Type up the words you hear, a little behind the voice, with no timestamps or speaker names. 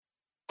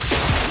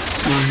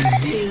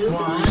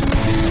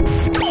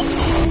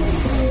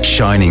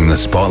Shining the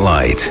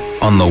spotlight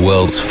on the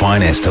world's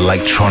finest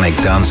electronic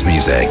dance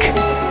music.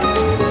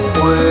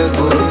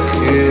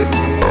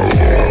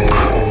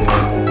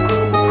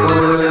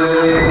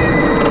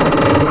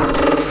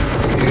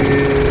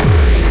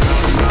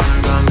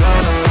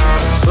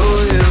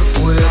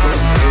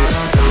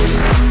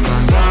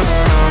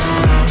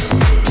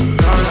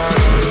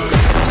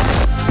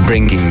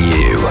 Bringing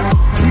you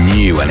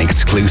new and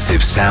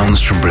exclusive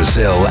sounds from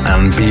Brazil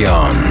and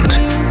beyond.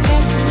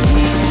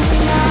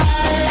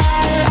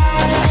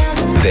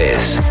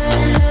 This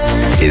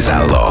is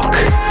Alok,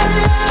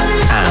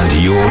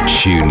 and you're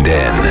tuned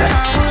in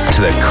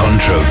to the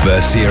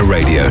Controversia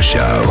Radio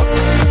Show.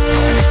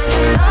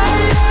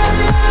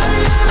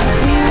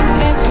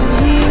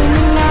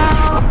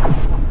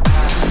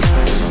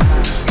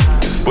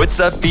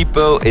 What's up,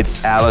 people? It's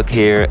Alok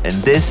here, and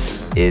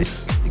this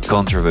is the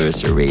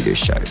Controversia Radio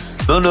Show.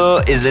 Nono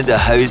is in the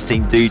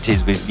hosting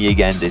duties with me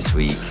again this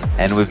week,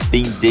 and we've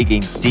been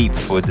digging deep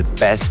for the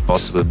best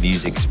possible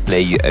music to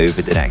play you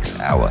over the next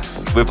hour.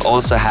 We've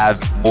also have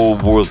more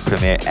world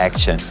premiere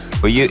action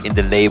for you in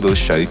the label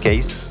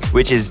showcase,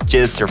 which is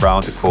just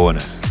around the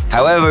corner.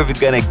 However, we're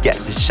gonna get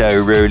the show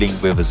rolling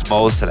with a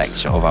small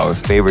selection of our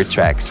favorite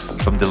tracks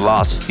from the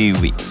last few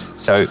weeks.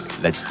 So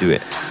let's do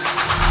it.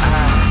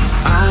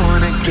 I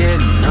wanna get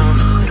numb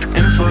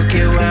and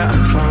forget where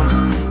I'm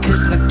from.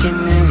 Cause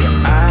looking in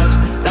your eyes,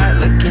 like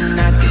looking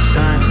at the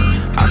sun.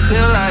 I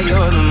feel like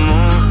you're the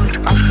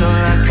moon, I feel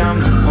like I'm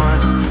the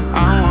one.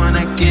 I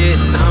wanna get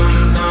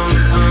numb, numb,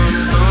 numb,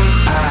 numb.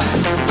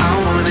 I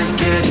wanna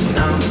get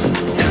numb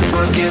and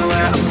forget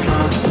where I'm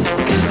from.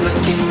 Cause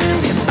looking in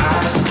your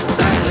eyes,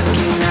 like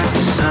looking at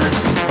the sun.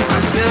 I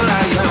feel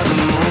like you're the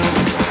moon,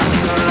 I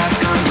feel like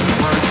I'm the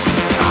one.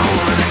 I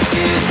wanna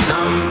get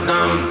numb,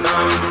 numb,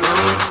 numb,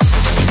 numb.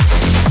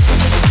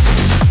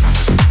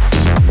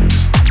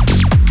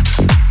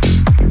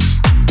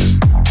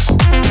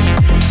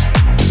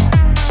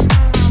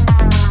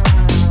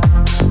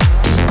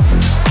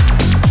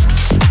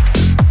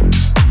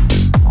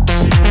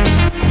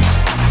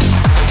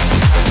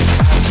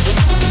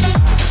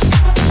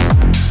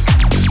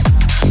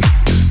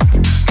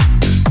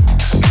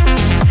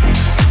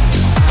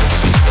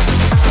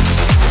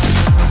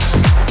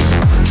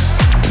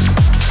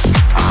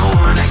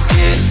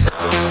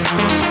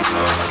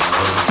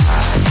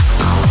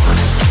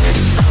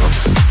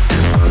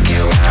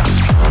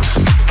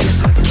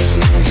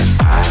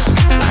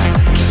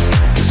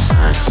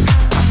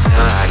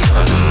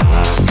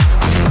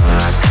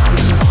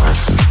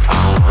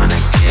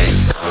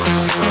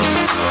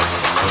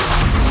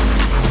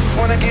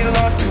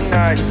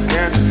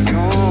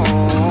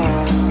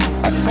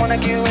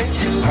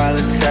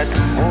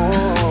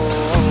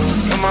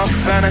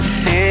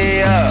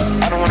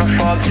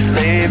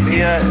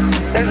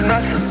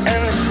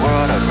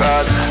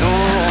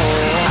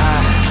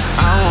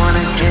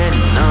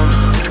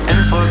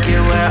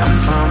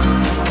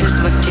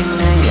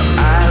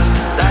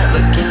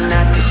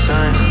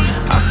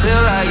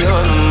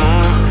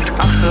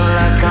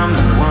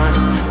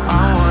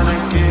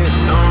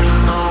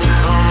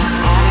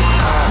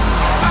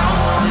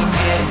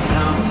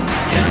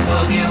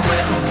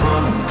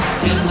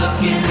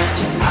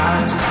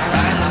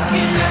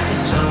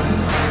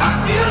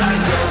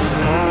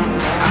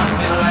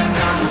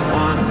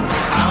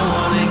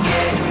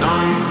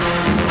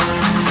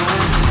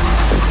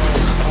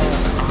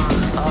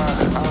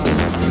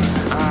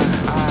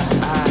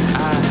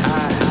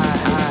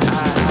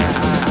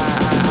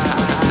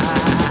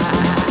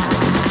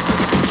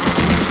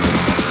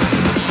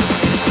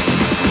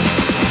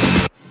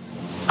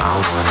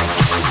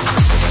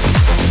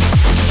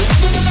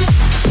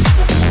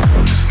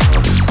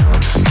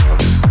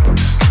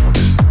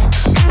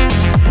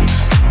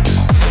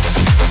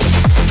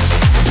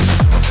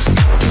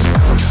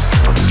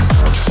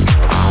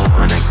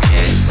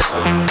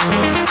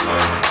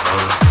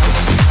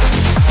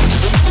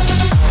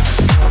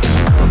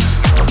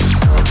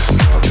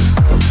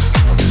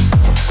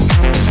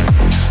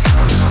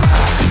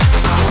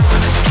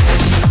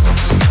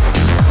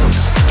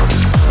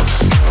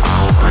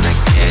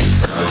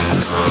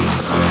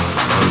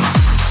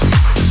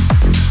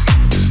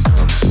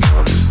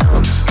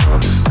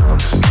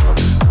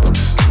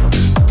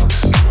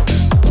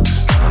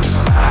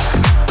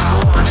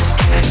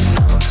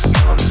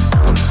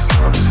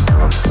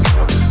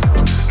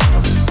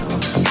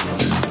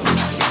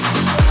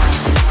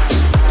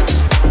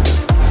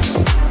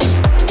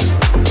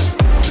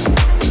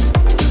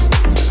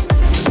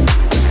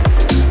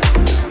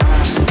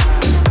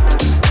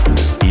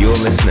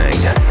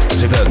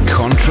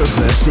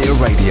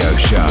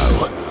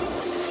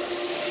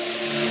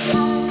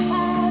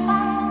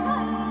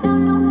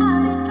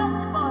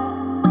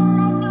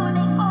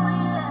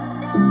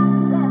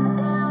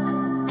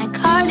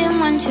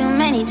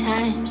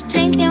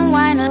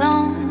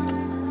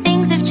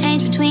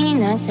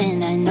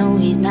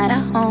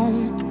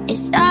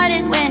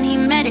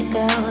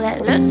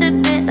 Looks a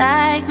bit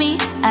like me.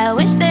 I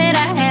wish that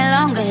I had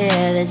longer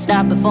hair that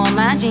stopped before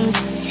my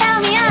jeans. Tell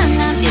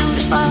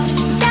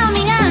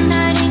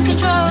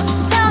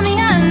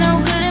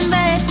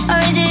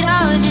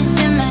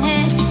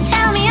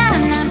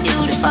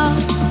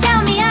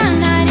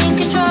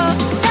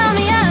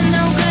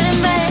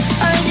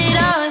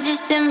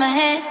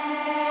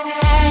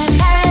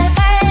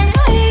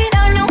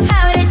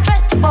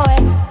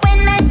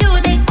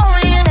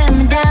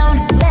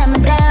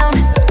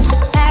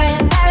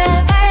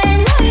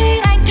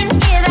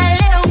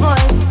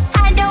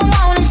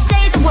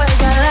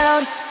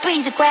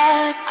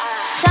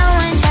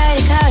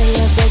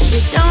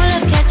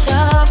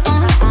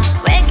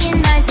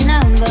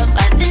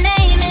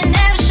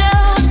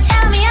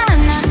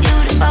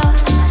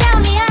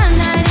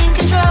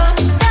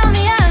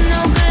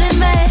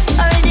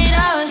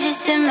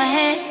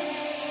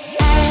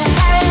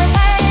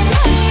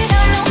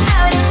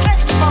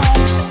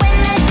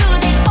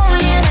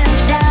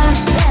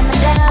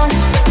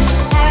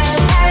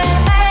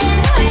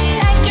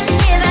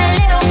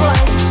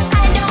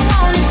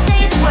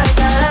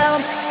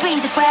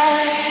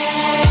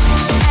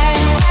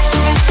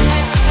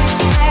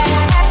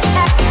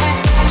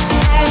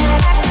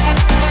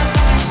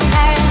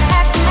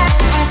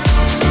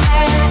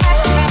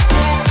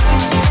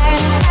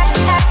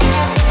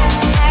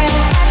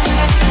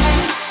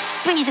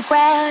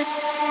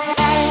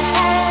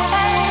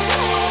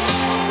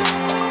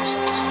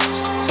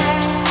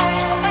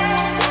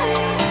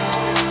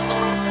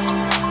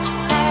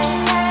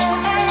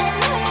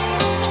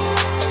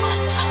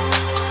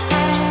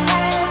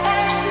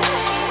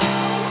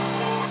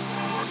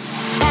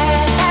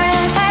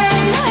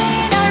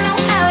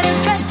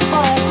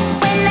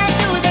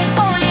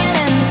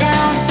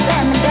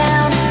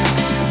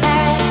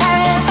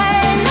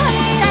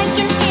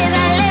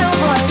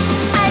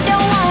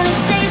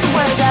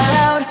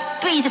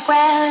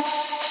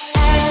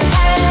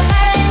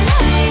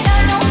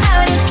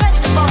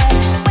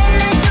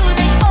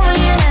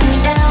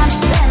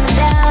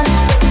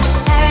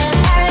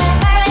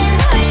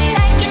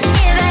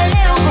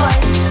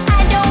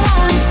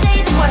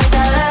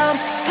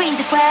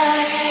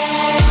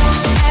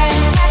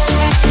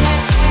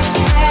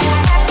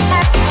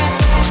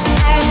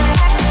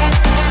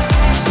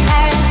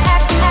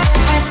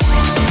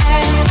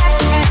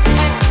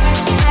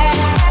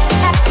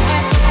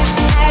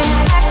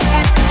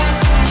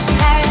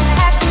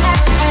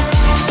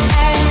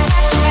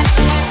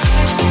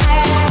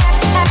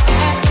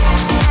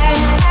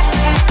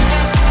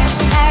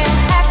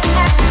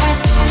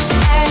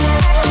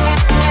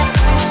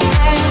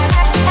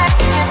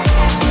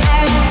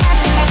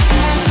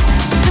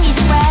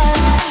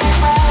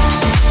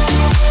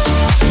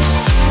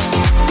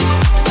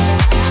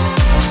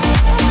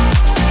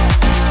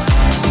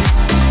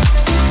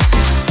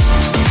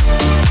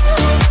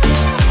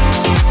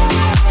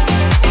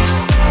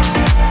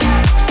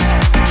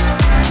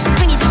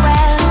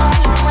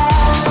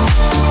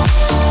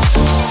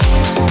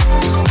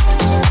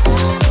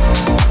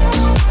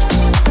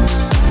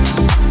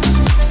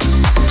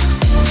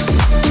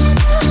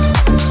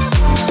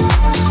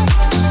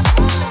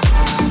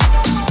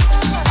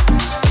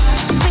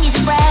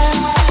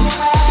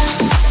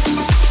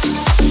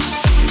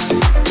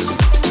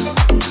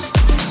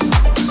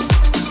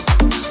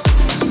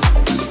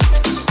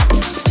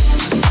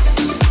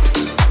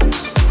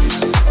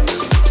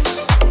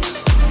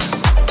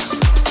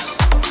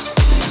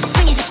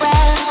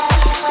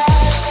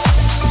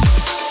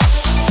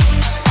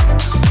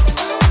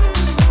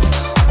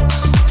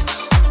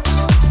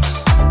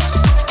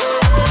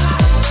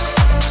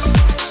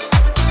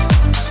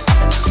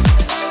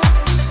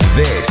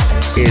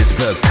is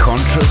the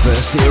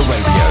Controversia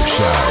Radio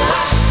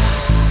Show.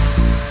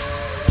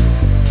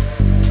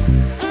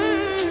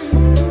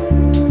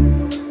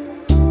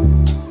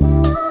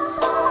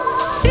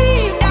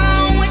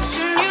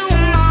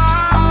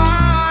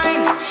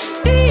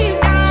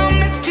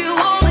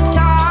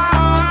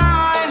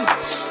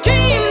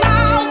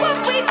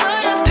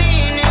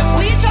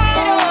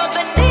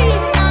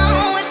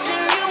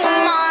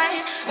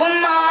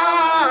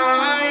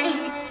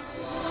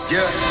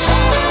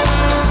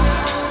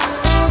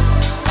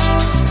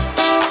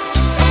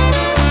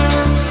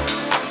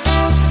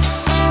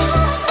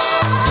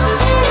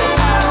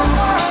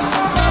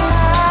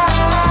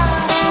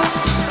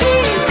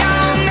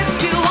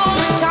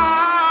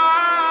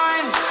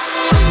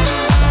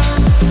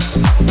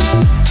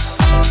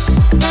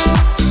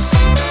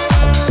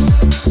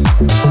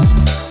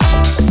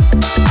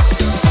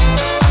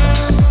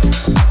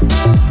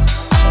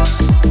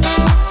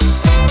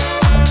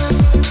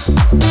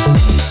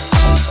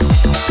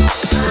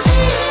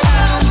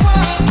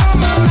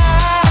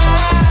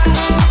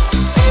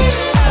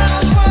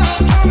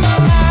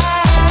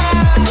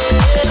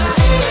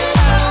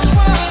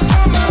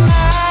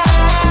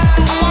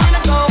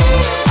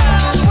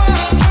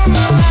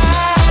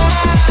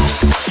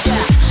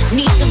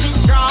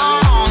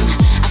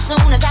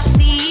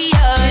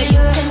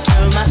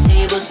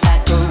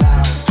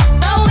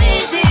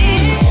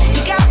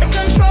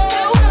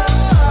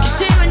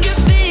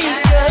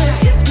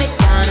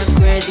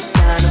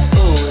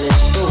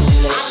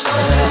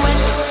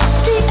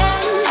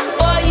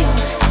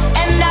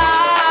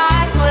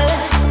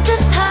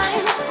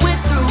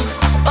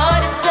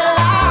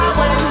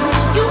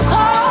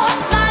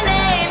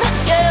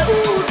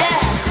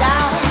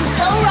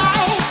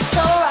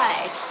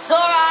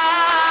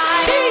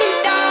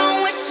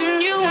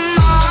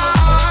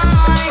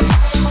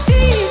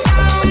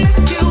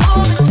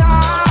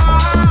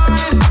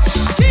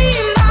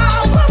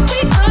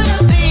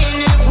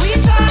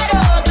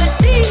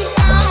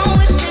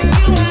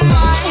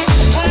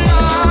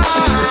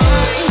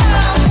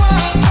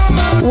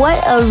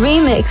 a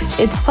remix.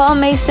 It's Paul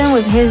Mason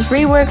with his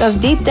rework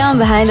of Deep Down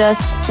behind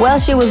us.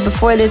 Welshie was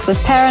before this with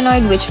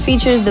Paranoid, which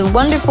features the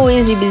wonderful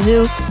Izzy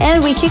Bizou.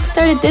 And we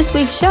kickstarted this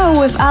week's show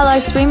with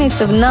Alok's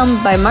remix of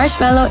Numb by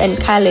Marshmello and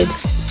Khalid.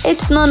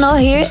 It's Nono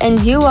here,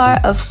 and you are,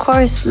 of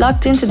course,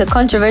 locked into the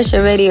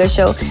Controversial Radio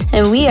Show,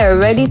 and we are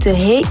ready to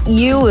hit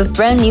you with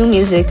brand new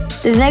music.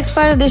 This next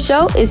part of the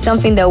show is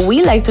something that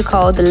we like to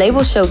call the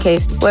Label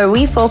Showcase, where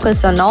we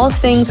focus on all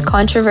things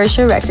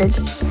Controversial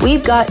Records.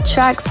 We've got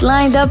tracks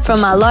lined up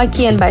from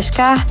Aloki and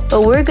Bashkar,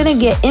 but we're gonna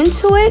get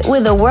into it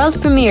with a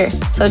world premiere.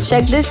 So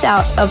check this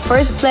out, a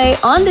first play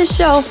on the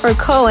show for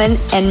Cohen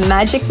and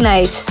Magic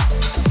Night.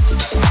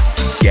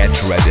 Get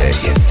ready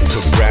for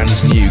brand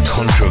new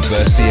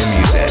Controversia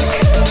music.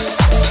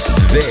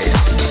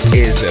 This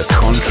is a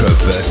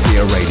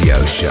Controversia Radio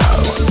Show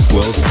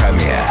world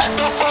premiere.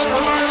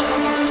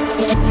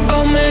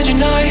 Oh, magic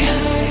night,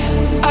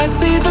 I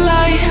see the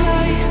light.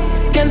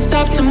 Can't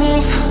stop to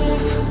move.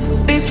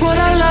 This what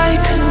I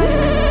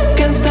like.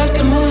 Can't stop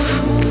to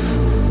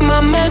move. My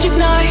magic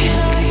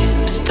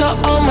night, start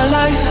all my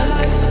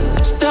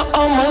life. Start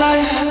all my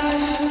life.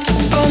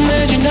 Oh,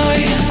 magic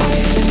night,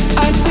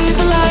 I see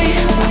the light.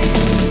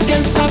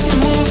 Can't stop to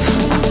move.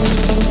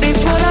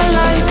 This what I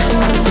like.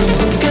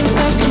 Can't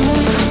stop to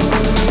move.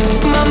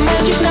 My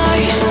magic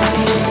night.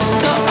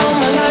 Start all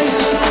my life.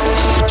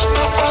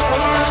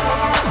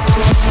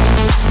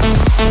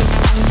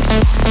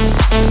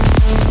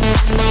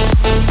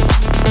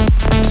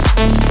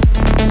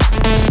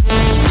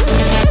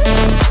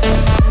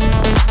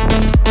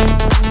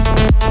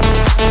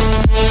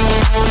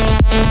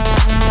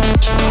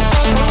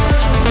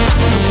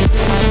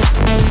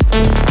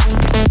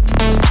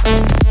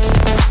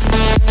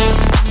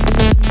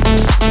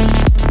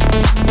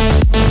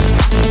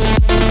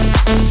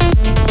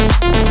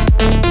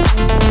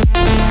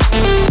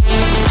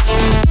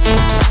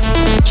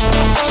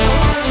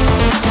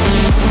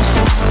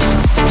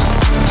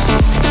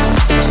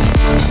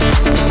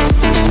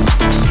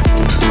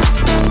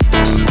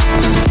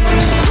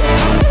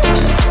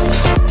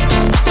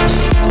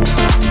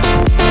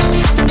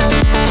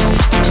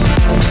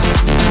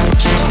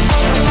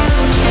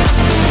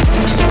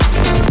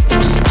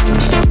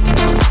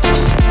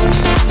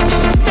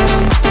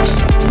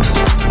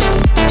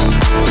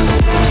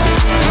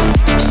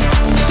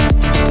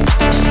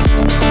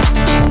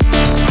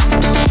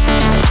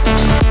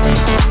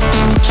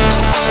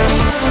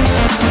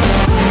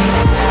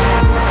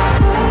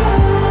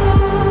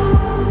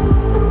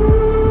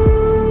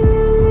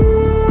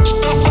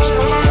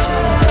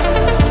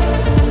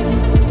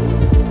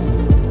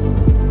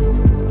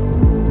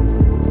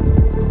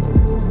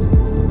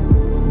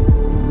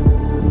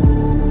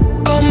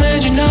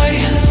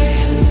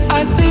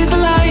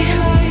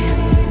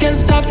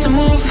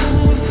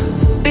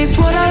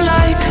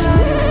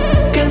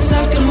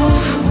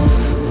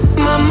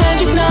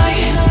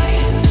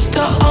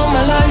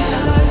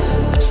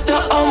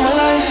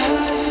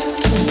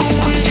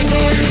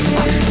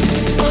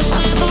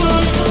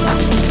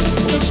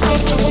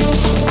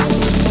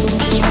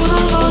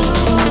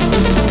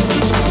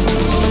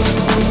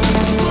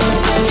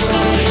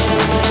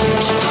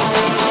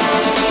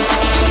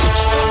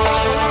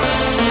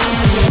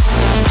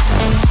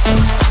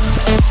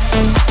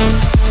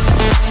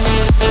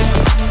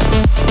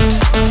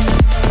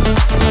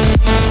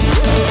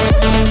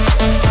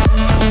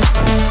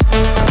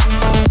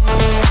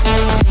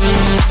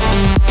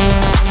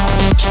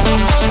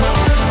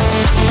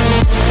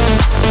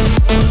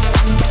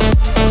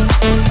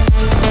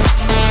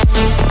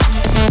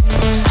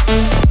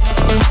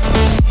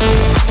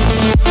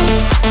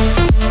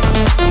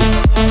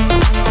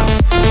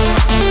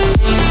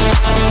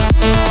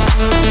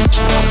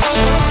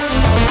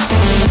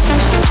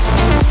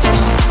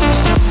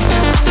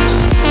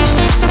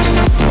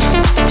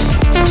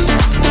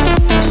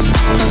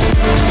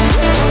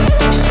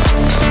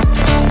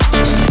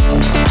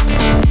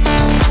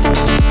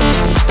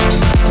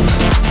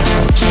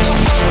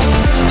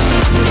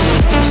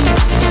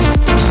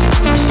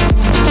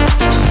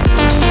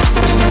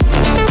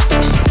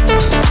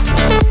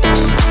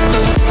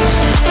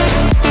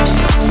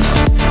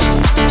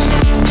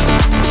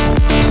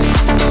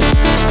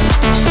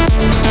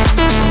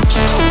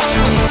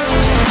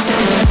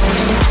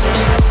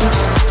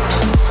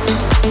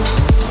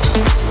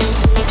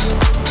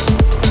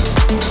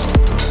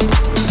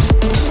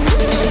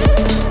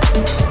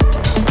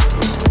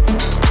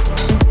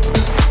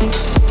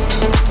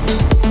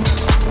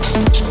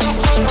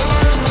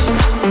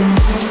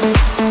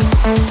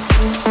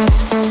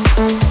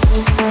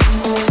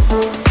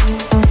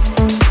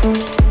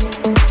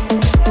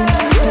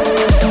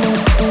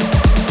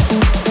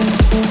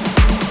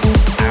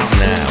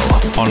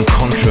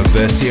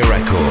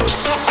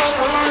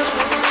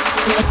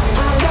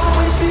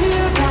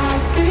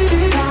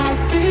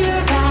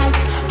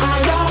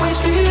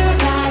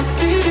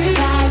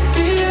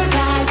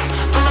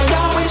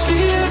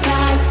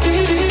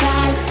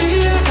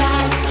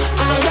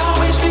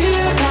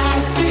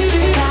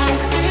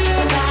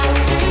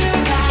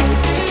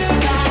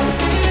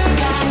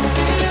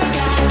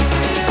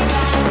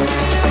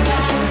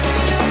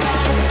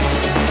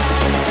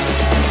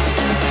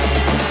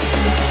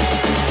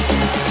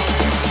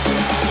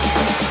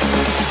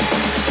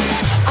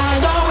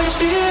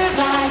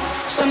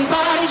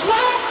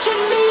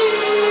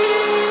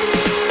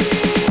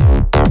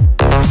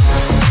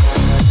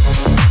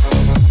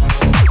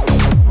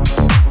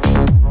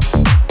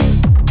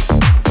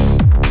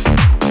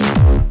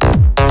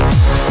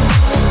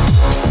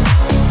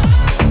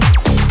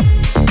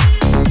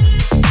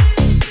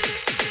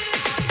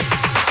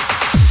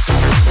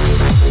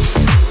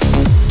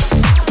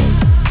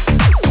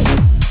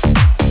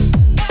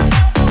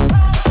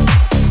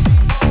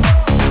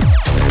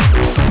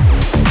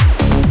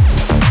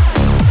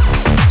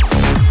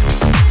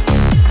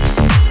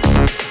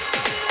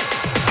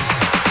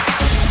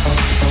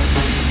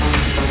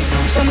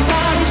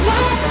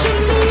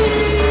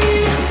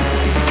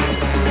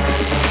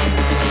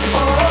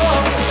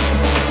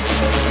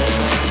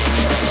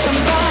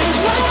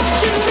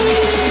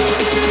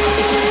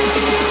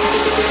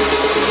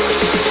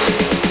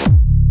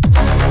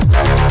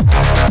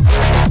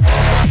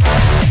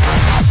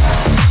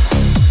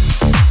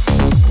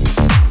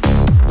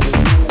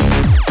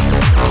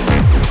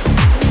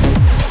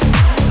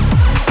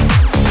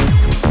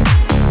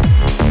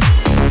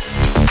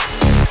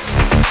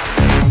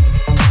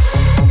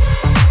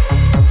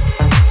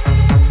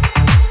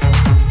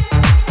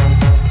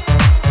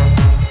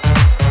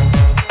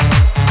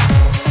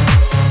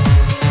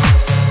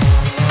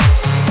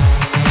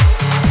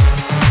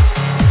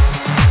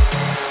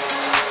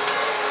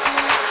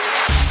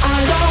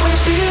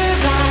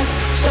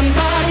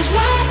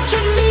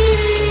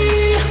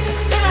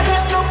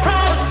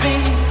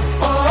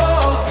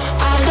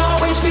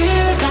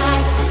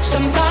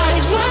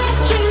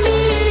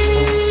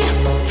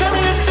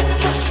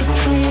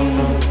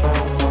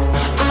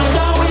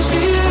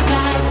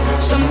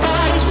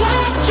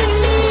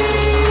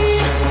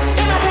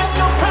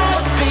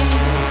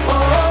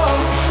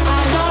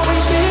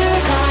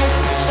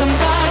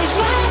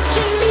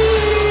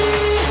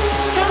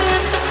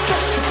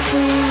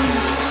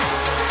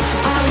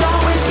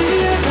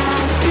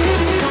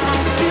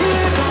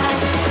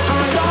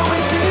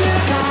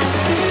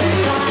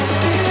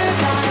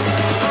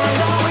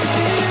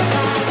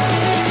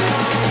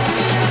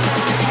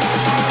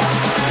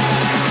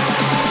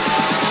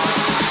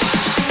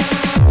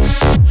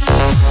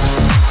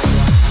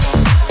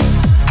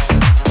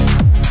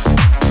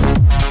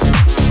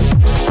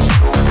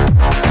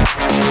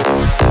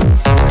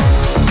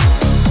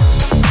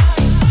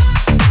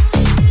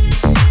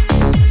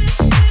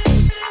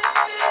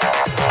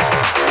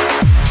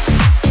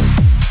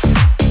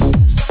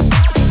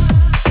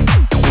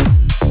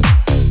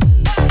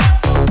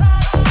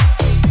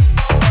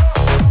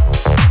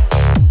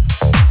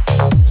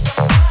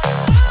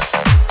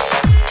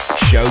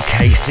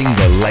 showcasing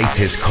the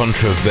latest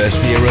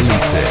Controversia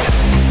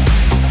releases.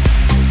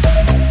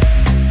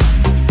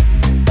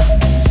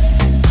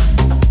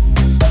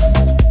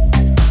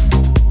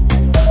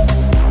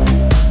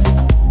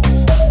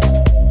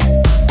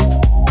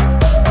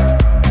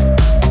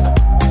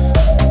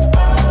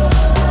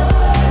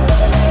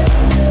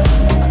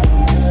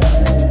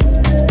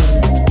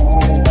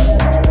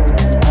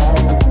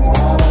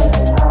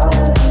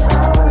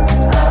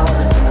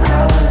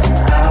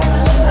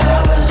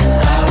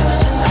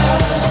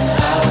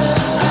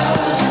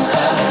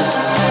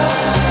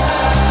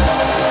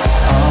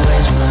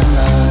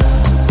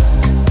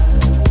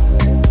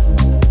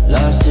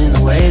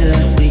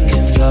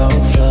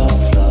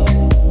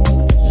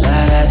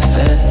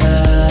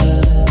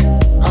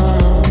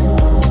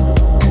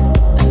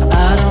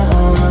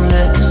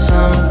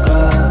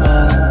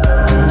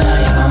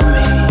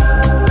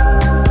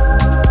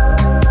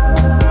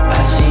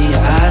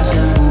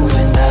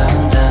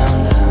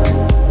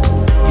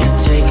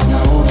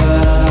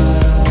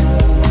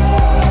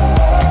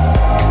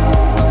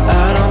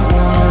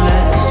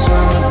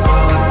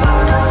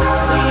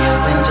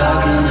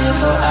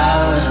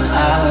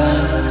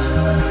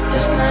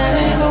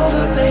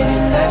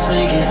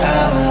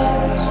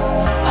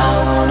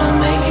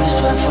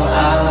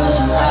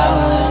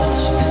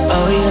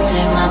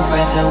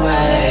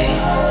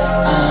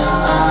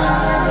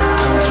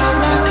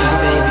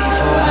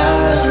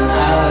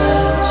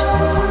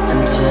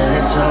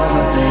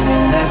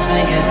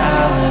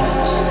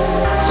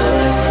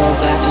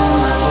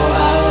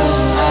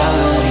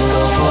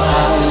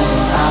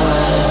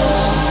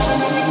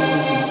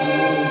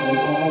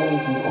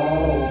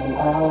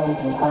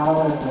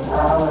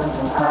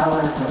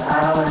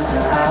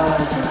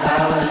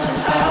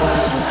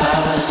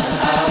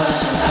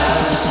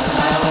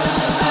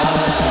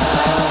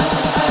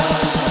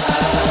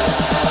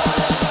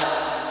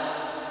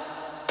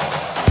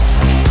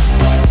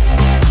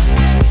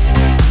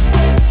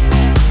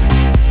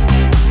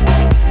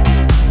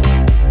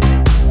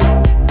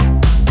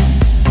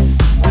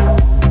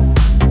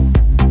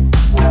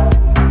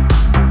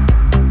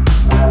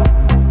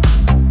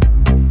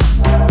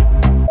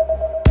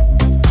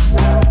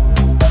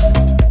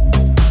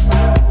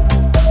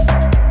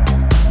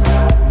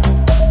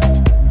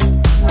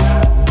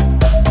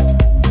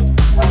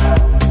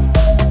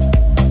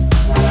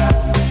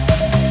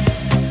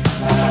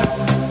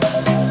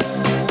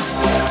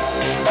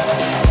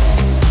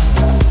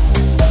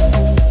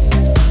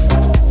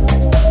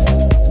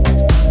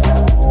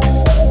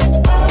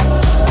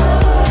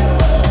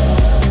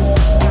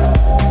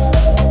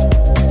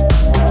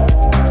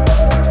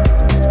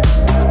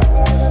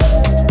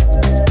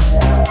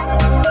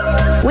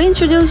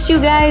 Introduced you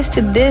guys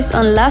to this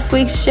on last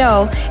week's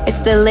show.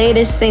 It's the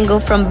latest single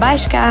from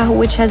Baixka,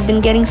 which has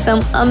been getting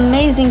some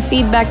amazing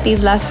feedback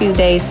these last few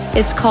days.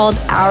 It's called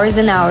Hours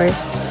and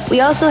Hours. We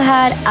also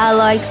had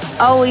Alex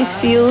Always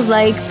Feels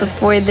Like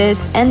before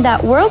this, and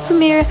that world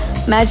premiere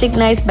Magic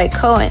Nights by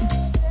Cohen.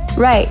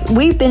 Right,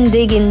 we've been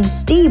digging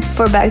deep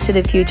for Back to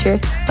the Future,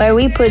 where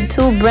we put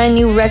two brand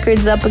new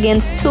records up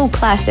against two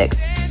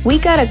classics. We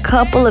got a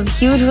couple of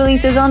huge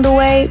releases on the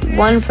way,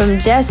 one from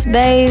Jess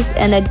Bays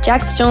and a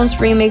Jax Jones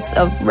remix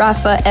of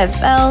Rafa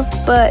FL,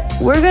 but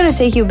we're gonna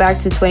take you back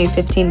to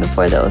 2015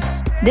 before those.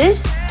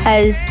 This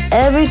has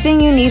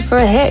everything you need for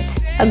a hit,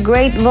 a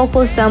great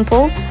vocal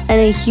sample, and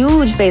a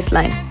huge bass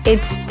line.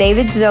 It's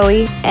David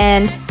Zoe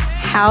and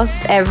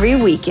House Every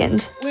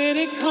Weekend. When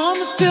it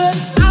comes to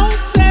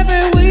house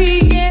every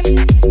weekend,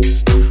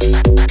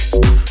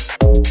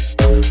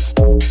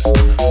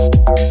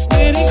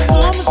 when it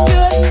comes to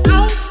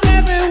house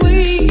every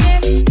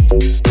weekend,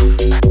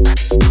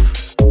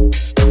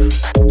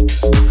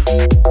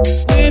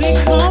 when it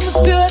comes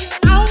to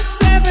house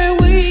every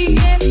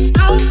weekend,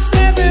 house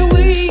every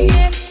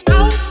weekend,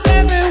 house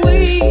every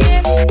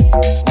weekend,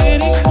 when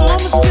it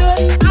comes to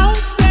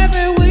house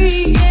every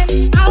weekend,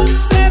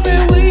 house every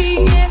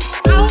weekend,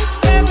 house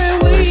every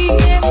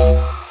weekend.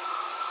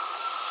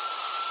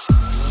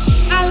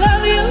 I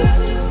love you.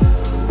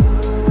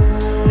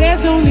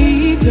 There's no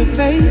need to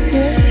fake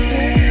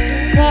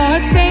it.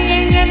 But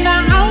staying in the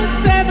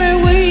house every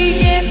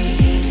weekend,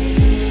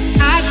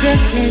 I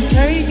just can't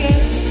take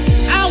it.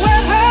 I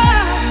work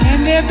hard,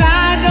 and if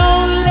I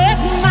don't let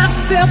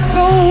myself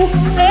go,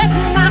 let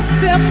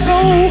myself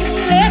go,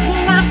 let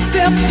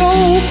myself go,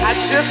 I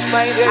just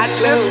made it.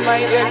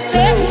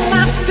 Let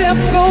myself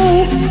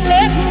go,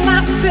 let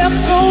myself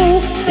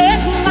go,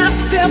 let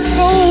myself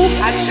go,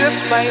 I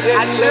just made it.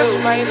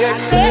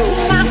 Let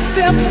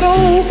myself go,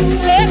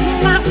 let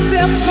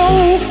myself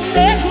go,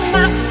 let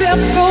myself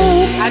go,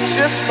 I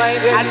just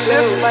made it.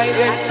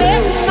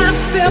 Let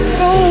myself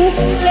go,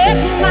 let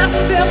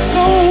myself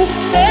go,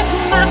 let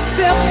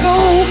myself go,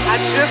 I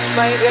just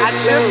made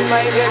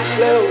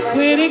it.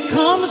 When it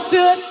comes to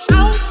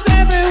house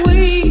every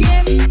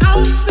weekend,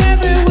 house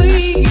every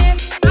weekend,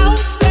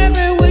 house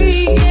every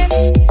weekend,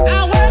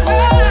 I work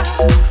hard.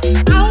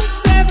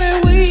 House every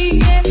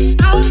weekend,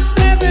 house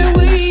every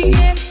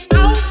weekend,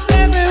 house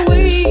every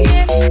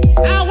weekend,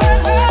 I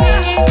work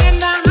hard in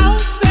the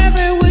house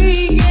every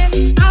weekend,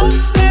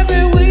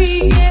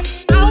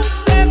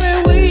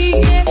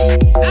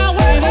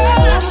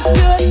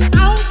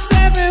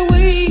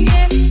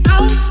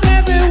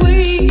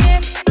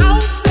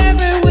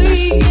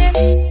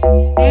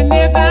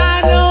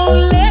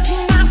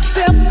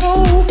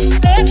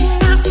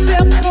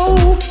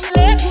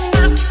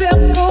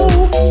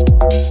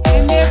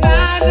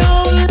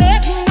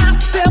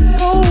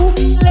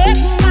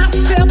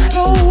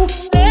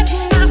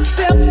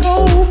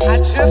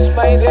 just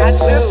made it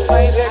too.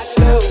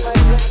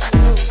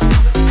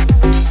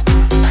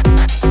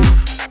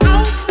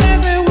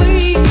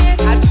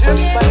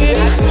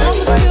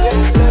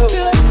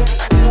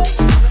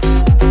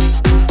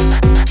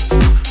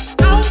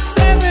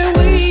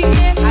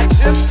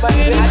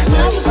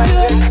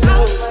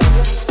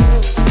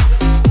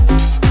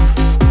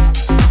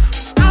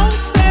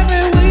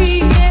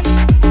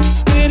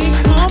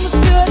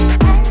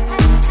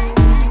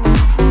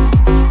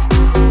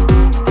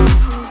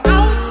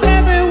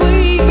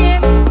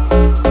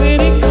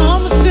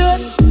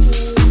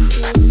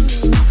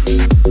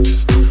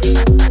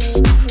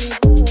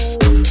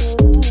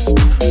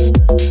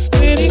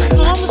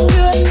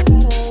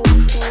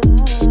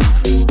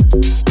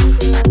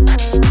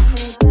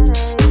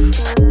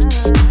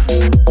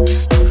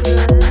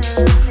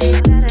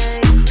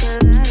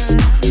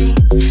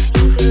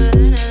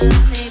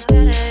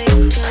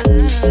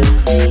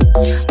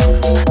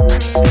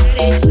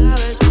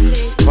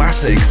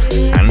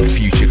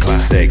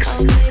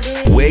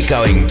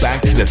 Going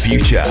back to the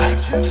future.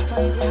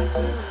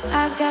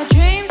 I've got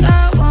dreams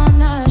I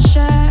wanna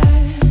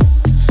share.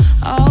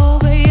 Oh,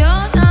 but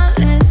you're not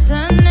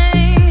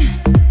listening.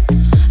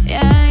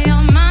 Yeah,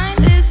 your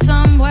mind is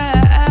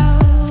somewhere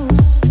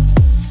else,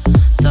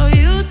 so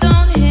you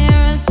don't hear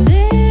a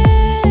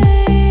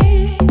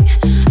thing.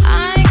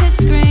 I could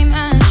scream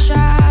and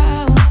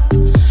shout,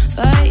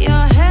 but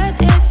your head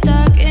is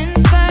stuck in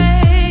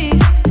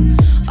space.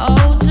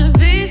 Oh, to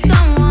be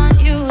someone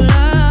you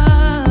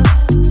love,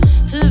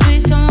 to be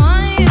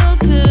someone you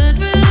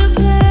could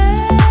replace.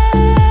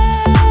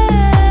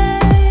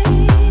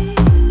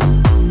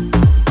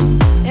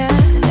 Yeah,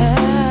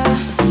 yeah.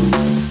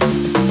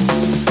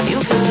 You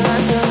could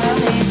learn to love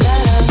me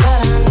better, but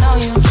I know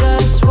you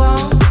just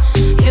won't.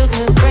 You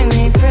could bring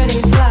me pretty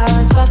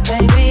flowers, but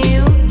baby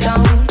you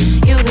don't.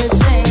 You could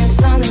sing a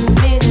song to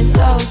me that's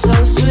oh so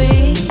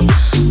sweet.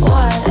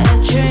 What a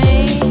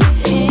dream.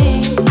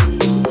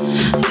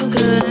 You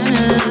could learn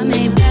to love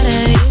me better.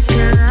 You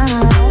could learn to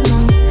love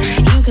me.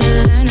 You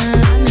could learn to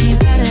love me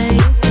better.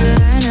 You could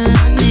learn to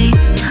love me.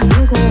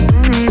 You could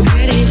bring me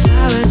pretty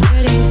flowers,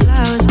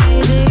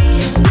 baby.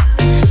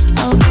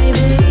 Oh,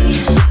 baby.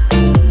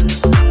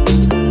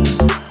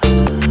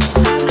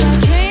 I've got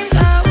dreams I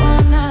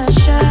wanna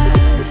share.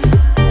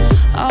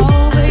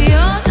 Oh, but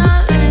you're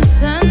not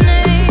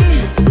listening.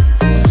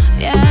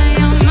 Yeah,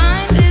 your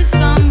mind is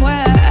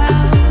somewhere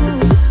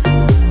else,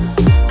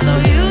 so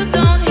you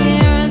don't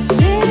hear a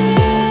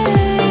thing.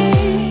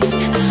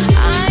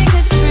 I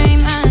could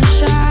scream and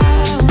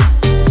shout,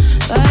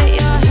 but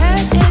your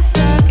head is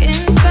stuck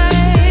in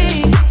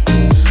space.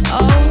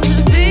 Oh, to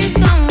be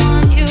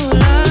someone you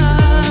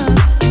loved,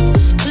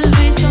 to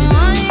be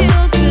someone you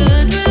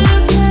could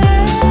replace.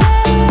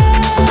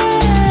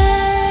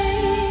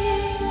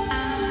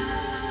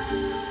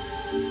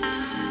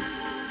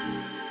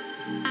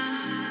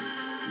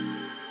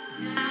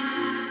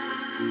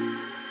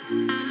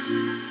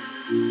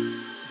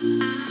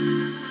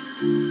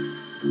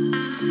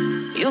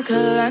 You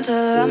could learn to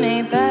love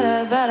me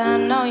better, but I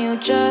know you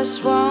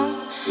just won't.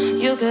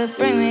 You could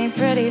bring me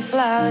pretty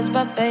flowers,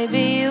 but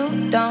baby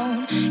you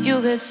don't.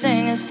 You could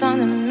sing a song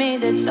to me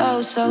that's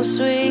oh so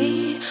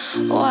sweet.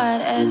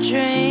 What a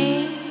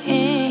dream.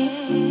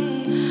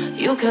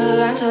 You could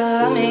learn to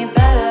love me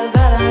better,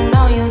 but I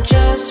know you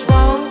just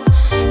won't.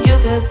 You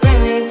could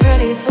bring me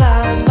pretty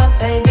flowers, but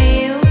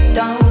baby you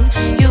don't.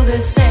 You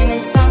could sing a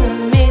song to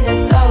me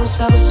that's oh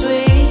so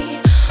sweet.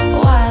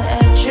 What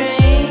a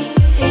dream.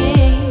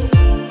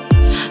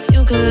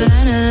 You could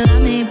learn to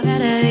love me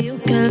better. You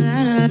could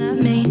learn to love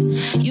me.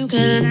 You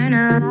could learn to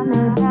love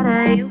me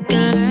better. You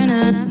could learn to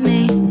love me.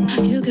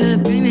 You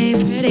could bring me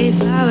pretty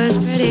flowers,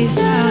 baby.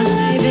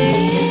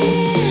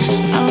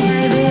 Oh,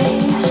 baby.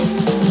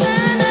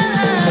 Learn to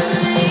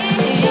love me.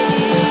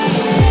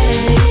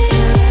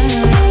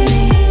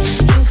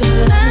 You could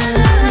learn to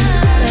love me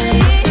better.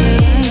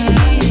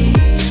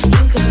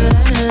 You could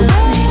learn to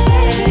love me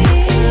better.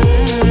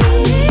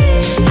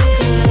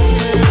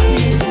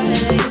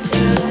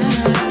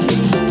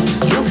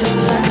 You could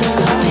learn to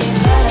love me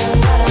better,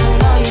 but I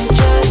know you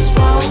just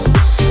won't.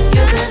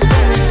 You could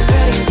bring me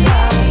pretty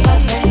flowers, but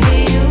baby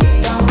you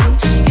don't.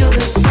 You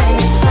could sing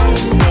a song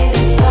to me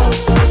that's oh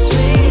so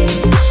sweet.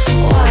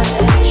 What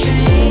a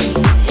dream.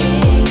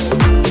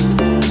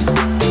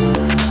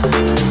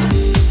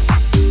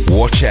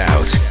 Watch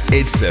out,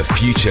 it's a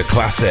future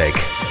classic.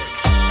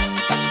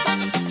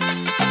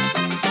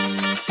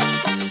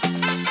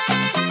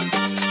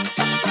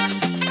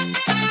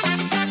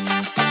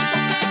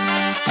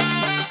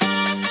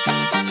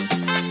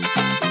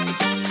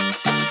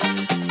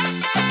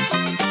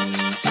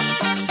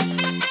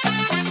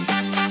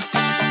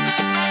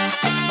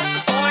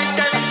 Hoy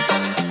te he visto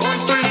con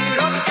tus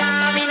libros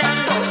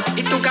caminando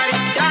y tu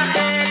carita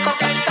de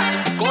coqueta,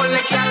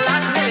 colegiala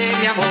de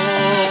mi amor.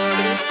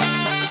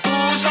 Tú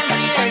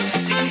sonríes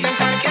sin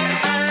pensar que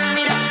al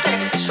mirarte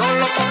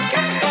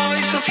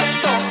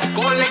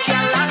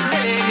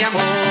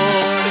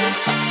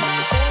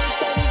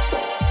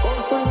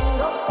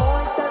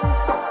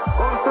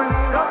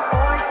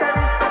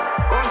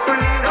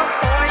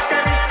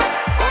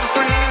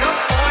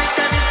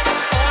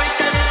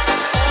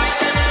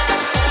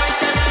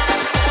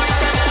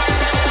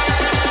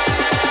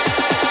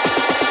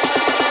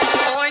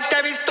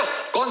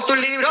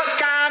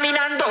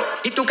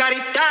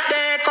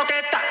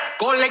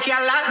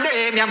colegiala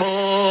de mi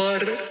amor.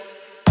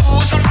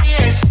 Tú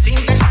sonríes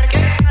sin pensar que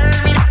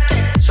al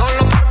mirarte,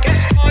 solo porque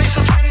estoy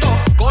sufriendo,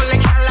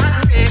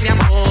 colegiala de mi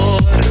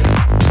amor.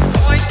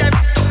 Hoy te he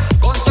visto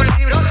con tus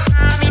libros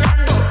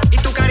caminando y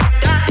tu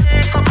carita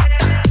de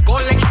coqueta,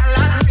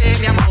 colegiala de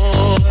mi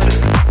amor.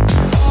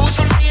 Tú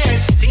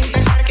sonríes sin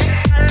pensar que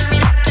al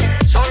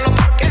mirarte, solo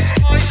porque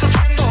estoy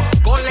sufriendo,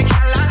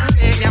 colegiala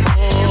de mi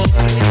amor.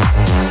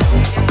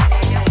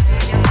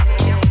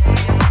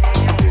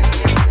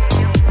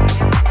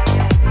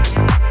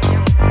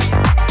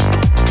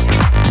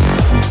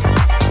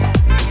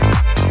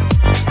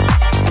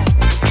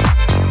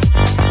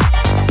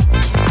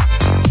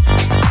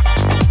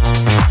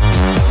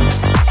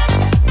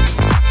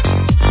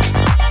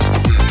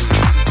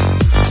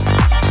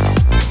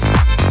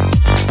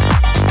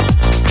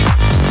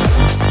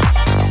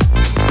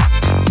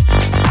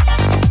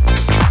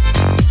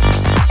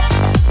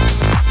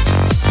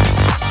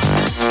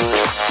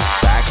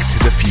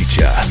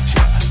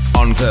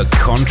 The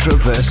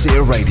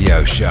Controversia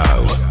Radio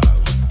Show.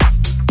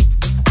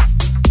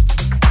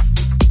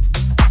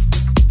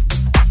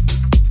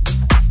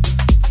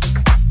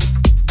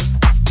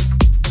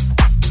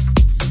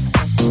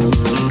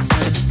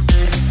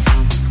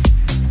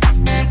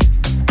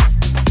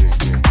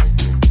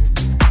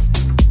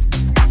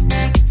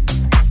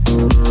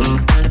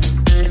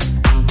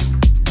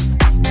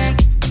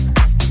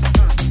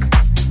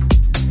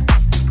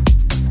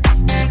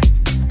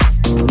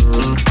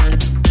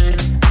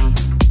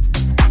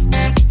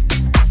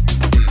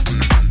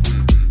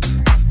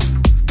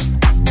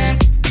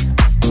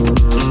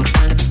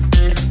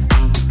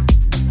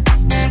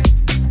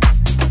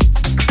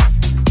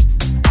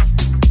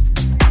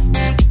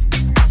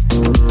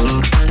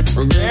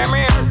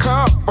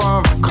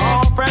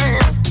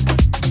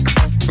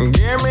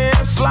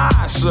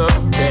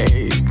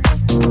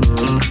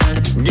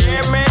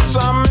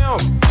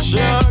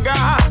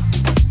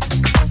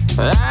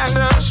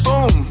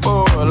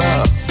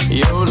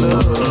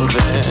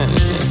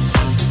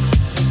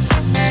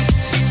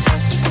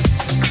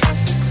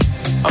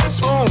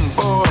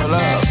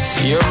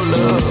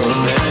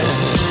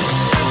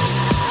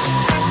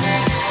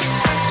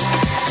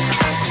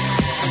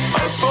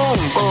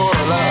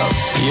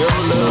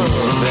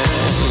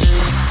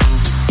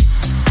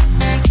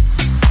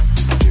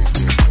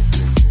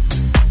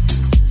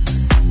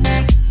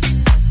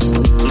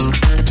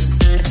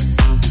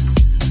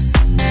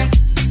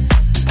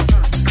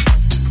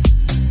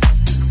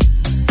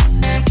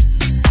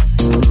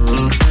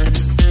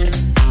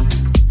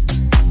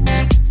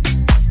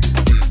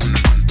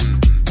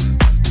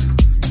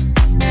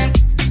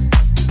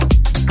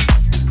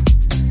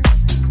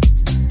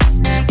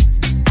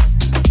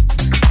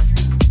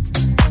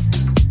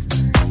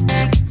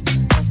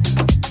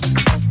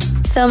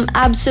 Some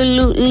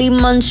absolutely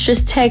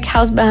monstrous tech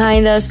house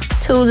behind us,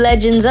 two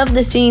legends of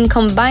the scene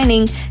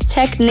combining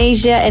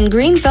Technasia and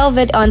Green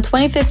Velvet on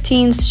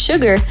 2015's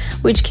Sugar,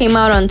 which came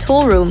out on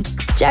Toolroom.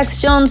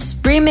 Jax Jones'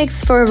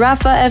 remix for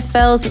Rafa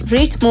FL's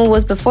Ritmo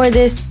was before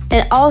this,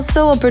 and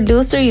also a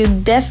producer you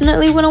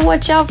definitely want to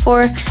watch out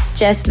for,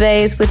 Jess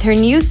Bays with her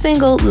new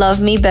single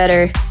Love Me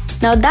Better.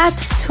 Now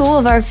that's two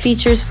of our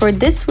features for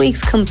this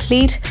week's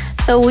complete,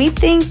 so we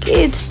think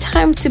it's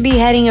time to be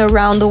heading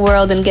around the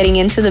world and getting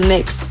into the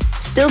mix.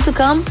 Still to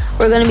come,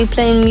 we're going to be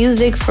playing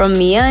music from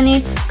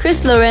Miani,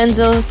 Chris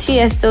Lorenzo,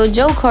 Tiesto,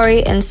 Joe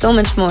Corey, and so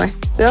much more.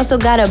 We also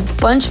got a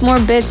bunch more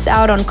bits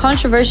out on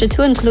Controversia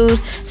to include,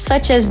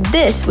 such as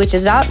this, which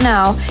is out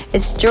now.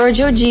 It's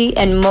Giorgio G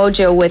and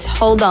Mojo with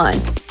Hold On.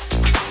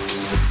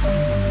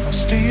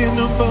 Staying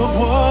above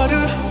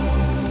water,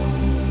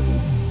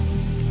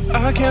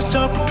 I can't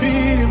stop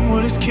repeating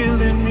what is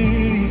killing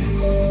me.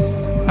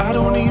 I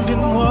don't even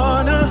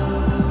wanna.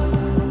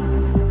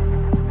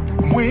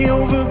 Way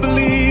over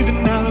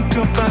believing, I look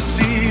up, I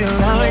see a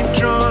line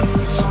drawn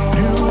with a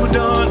new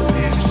dawn,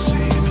 and it's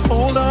saying,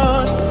 hold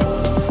on,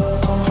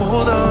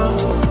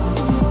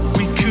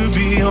 we could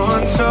be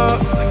on top,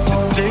 like the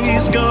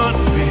day's gone,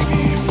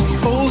 baby, if we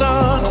hold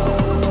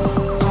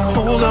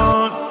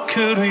on,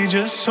 could we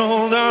just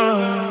hold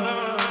on?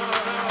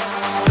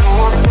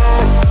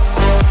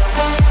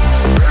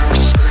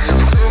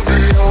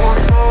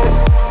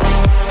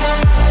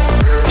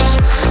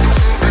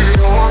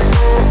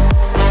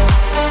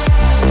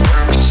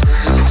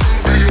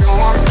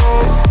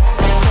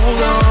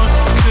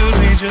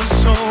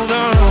 Just hold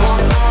on.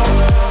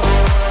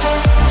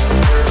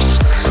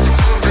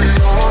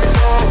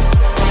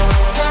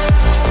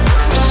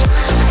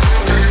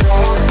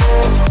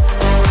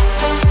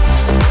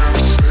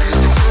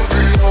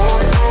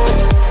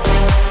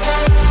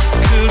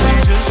 Could we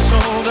just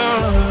hold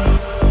on?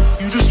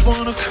 You just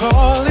wanna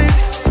call it.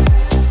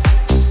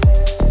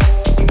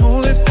 Know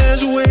that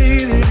there's a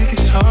way that it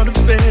gets hard to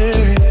bear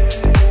it,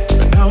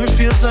 but now it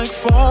feels like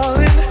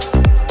falling.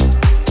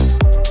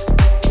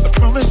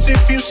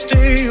 If you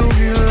stay, you'll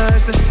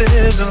realize that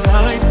there's a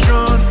line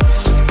drawn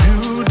with a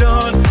new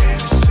dawn, and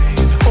it's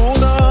saying,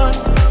 hold on,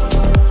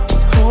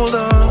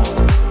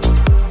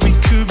 we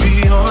could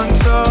be on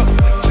top,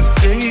 like the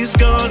day's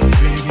gone,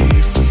 baby,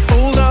 if we hold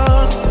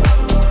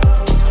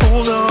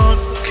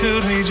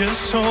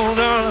just hold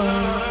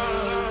on.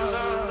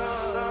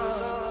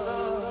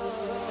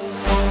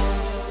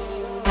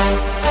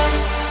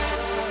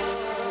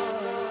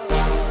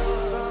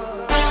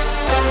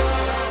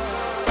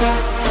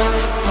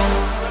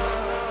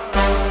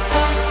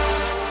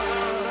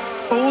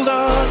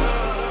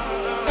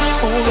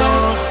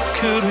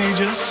 Could we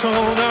just hold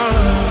on?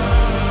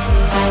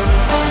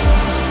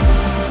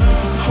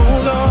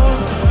 Hold on,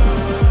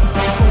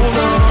 hold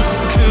on.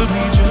 Could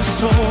we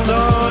just hold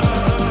on?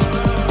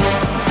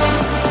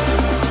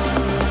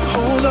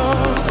 Hold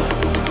on,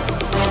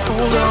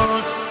 hold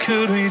on.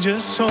 Could we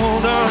just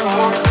hold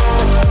on?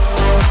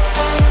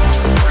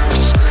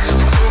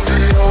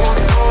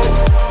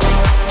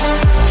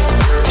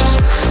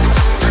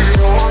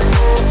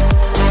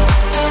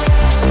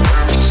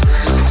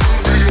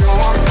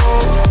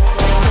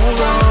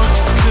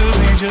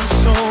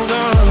 Just hold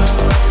on.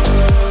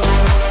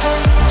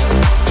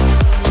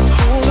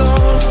 Hold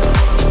on.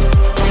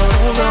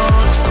 Hold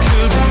on.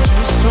 Could we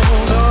just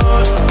hold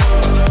on?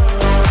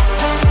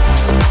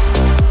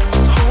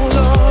 Hold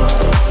on.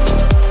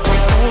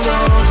 Hold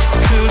on.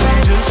 Could we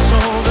just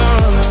hold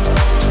on?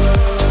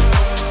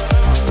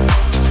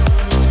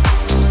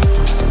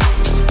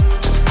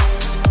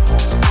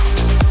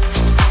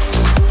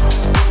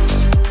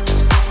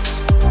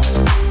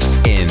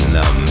 In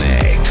the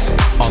mix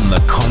on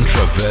the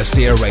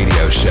Controversia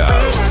Radio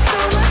Show.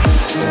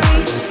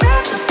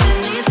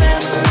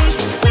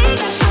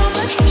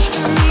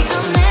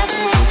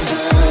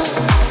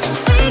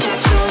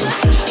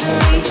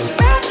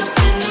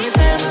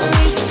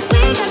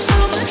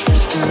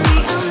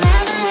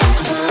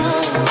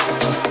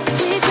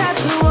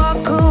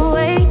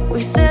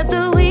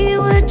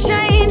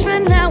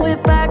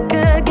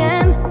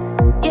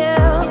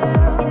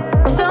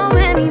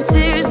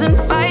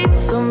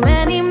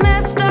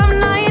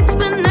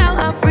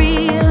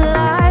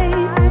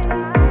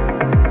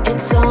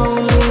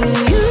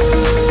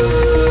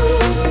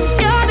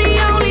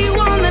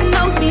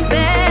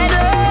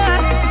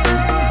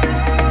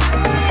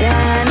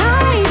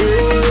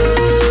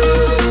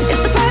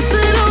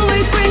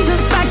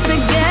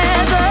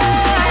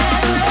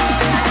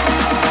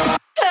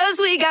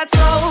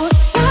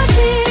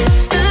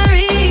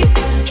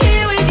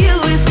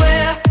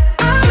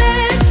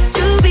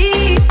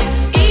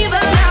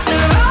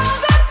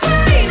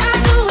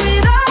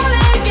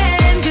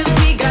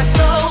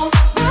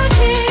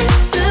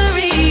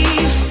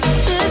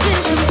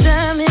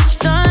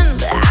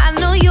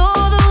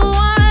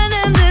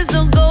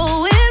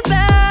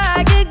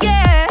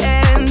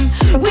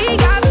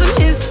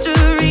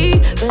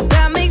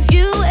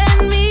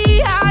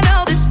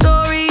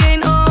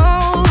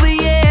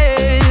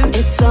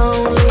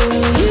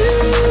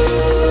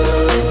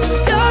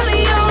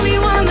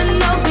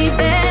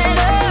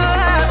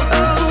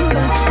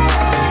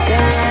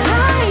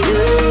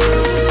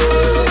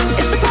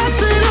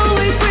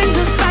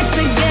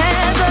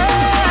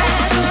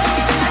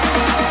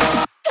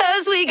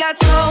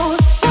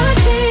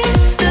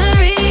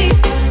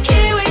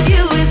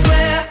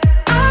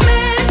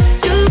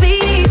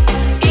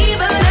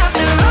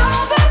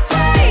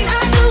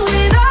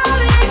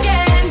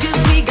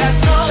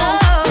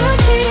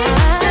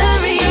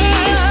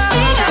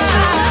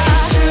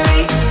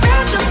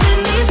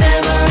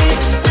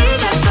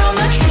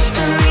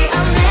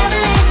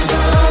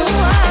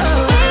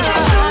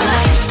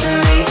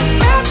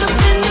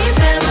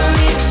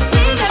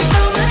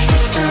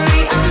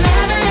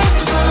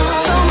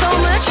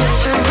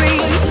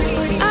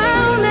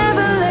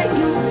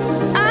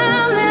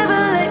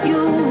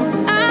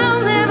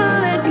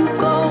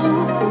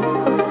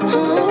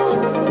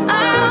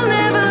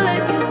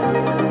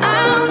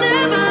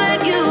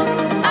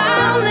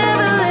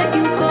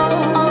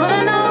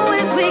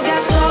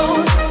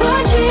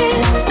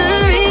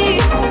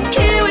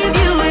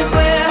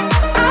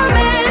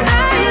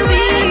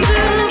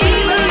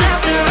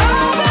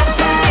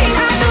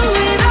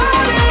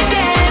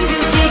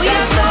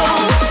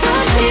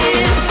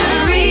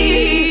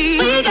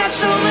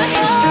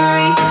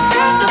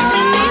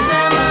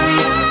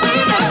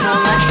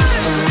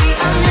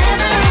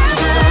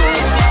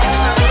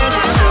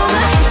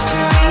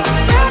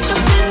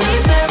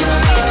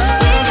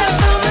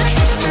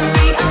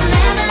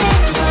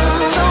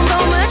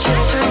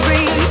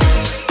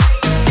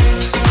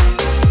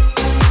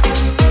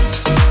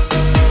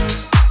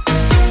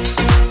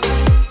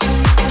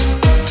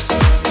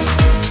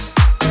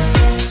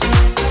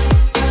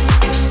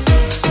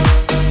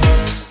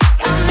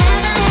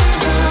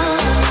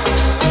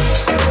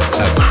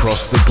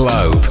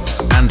 globe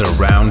and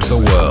around the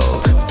world.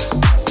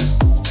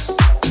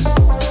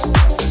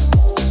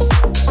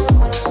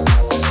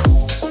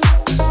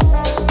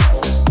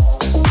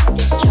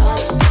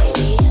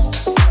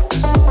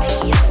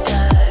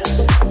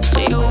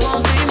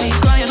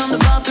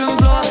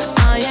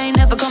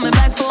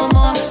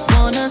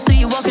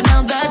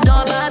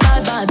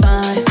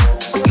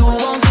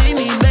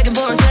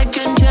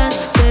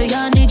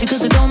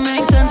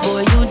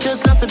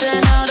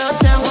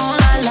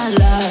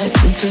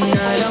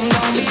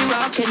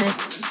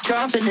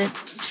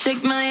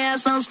 Shake my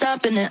ass, no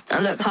stopping it. I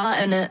look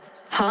hot in it,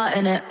 hot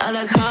in it. I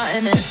look hot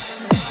in it.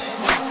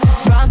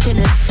 Rocking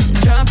it,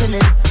 dropping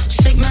it.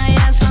 Shake my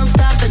ass, no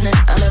stopping it.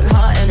 I look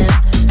hot in it,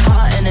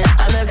 hot in it.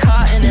 I look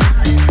hot in it.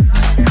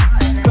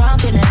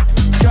 Rocking it,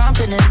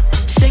 dropping it.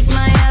 Shake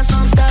my ass,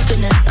 no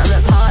stopping it. I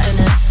look hot in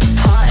it,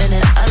 hot in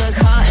it. I look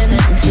hot in it.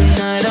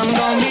 Tonight I'm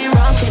gonna be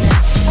rocking it,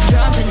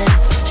 dropping it.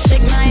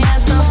 Shake my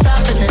ass, no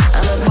stopping it. I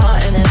look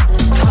hot in it,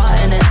 hot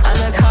in it. I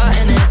look hot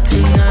in it.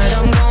 Tonight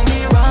I'm gonna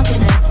be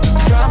rocking it,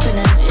 dropping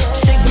it.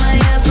 Shake my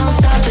ass, no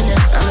stopping it.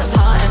 I look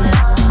hot in it,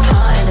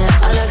 hot in it.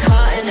 I look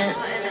hot in it.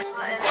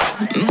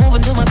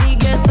 Moving till my feet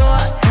get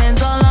sore.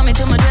 Hands all on me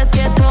till my dress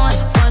gets torn.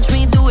 Watch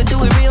me do it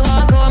real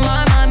hardcore. My.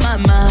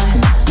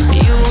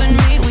 You and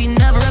me, we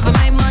never ever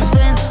made much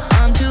sense.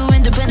 I'm too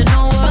independent,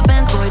 no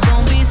offense. Boy,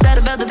 don't be sad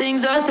about the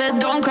things I said.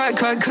 Don't cry,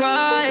 cry,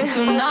 cry.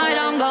 Tonight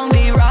I'm gonna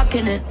be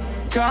rocking it,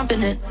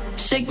 dropping it.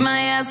 Shake my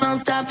ass, no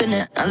stopping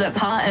it. I look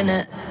hot in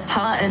it,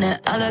 hot in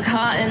it. I look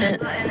hot in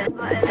it.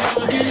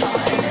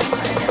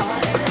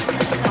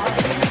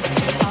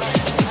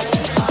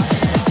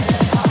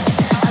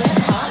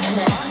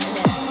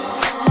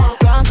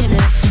 Rocking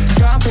it,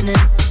 dropping it.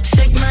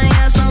 Shake my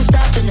ass, no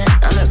stopping it.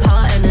 I look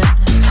hot in it,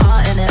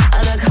 hot in it.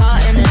 I look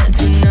hot in it.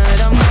 Tonight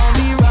I'm gonna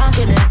be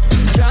rocking it,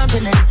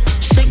 dropping it.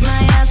 Shake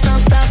my ass, no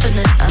stopping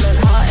it. I look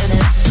hot in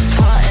it,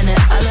 hot in it.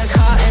 I look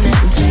hot in it.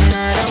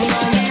 Tonight I'm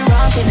gonna be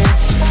rocking it,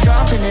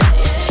 dropping it.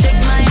 Shake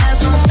my ass,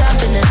 no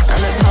stopping it. I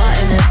look hot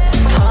in it,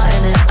 hot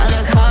in it. I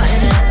look hot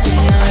in it.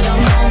 Tonight I'm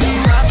gonna be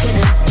rocking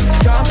it,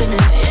 dropping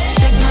it.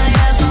 Shake my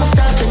ass, no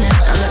stopping it.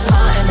 I look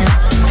hot in it,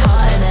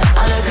 hot in it.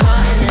 I look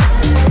hot in it.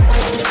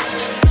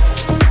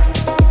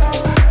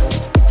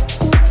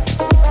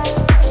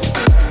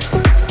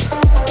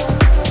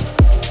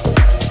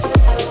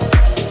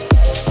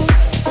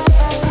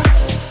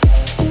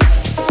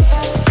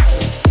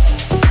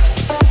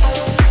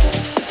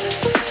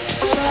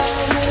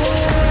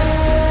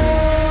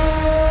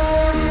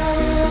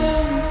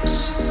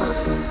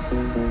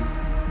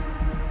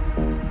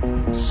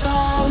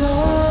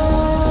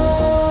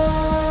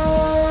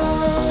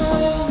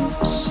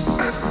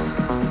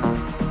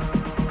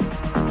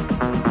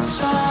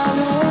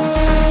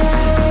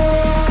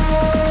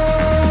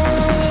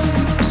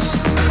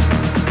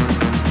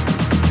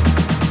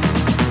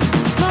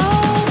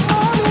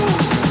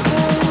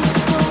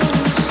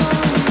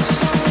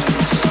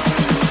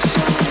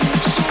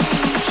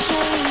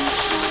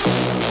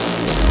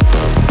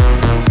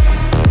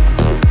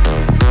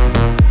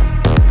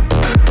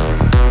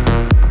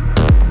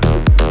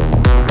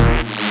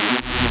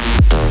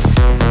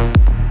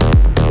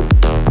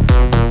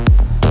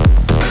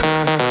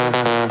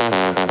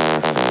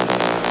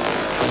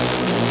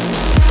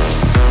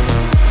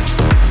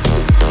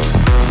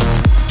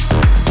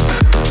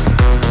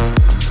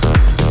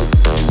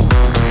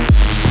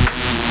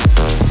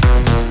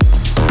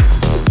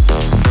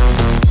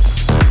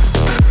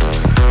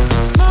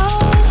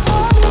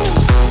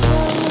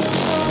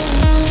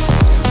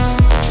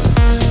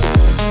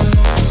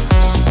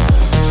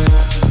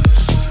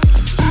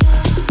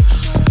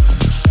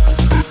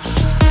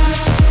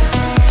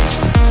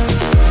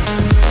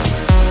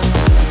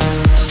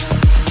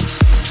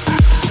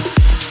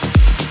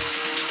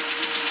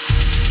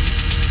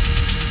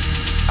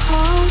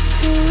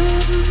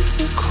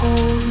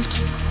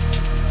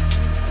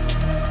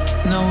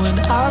 Knowing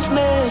I've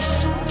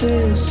messed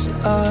this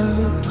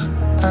up,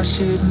 I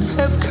shouldn't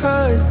have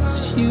cut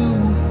you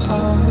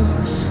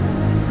off.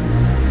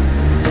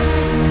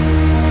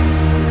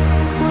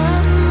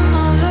 When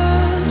I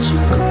let you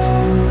go,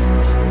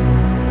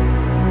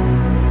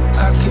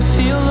 I could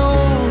feel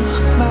all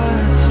my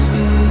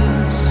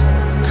fears,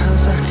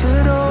 'cause I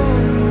could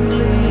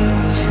only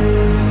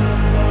hear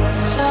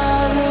silence.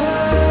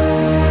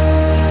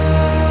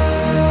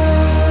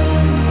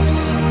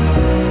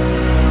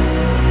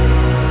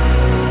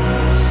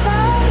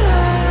 Silence.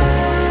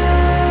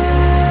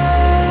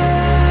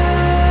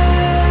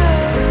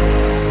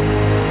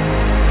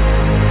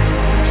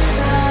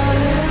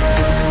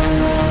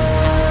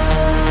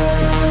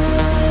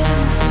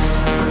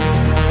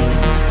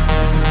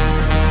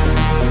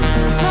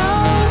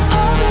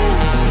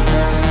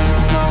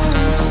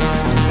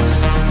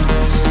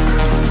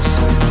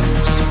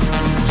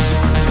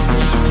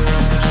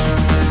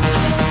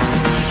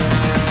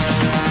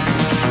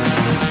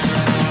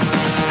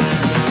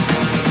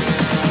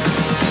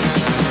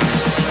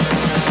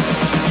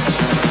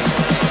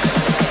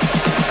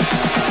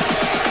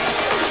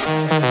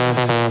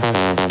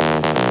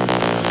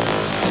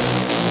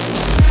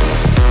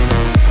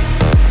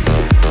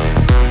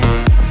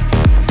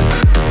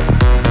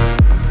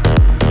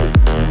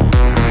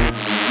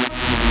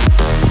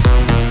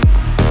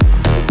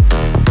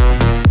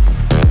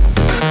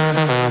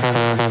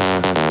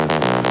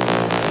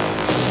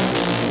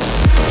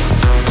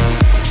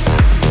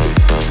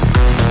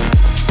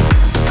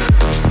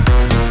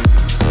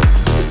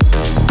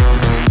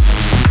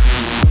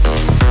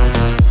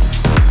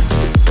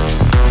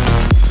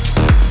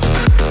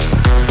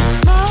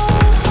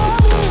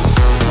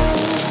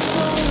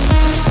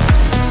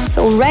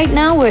 So right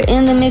now we're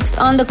in the mix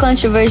on the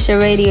Controversial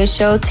Radio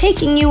Show,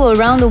 taking you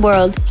around the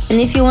world. And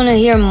if you want to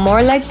hear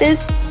more like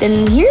this,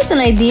 then here's an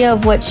idea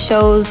of what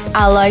shows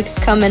I like's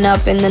coming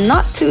up in the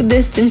not too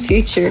distant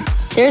future.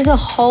 There's a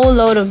whole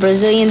load of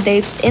Brazilian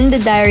dates in the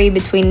diary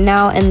between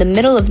now and the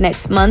middle of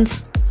next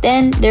month.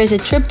 Then there's a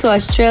trip to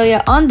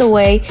Australia on the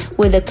way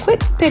with a quick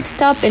pit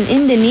stop in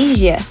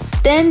Indonesia.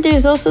 Then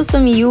there's also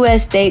some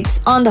US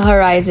dates on the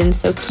horizon,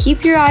 so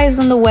keep your eyes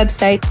on the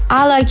website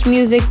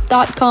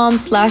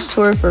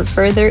ilikemusic.com/tour for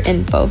further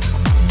info.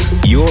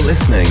 You're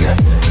listening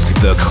to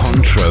the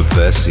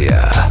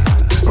Controversia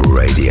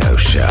Radio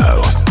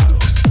Show.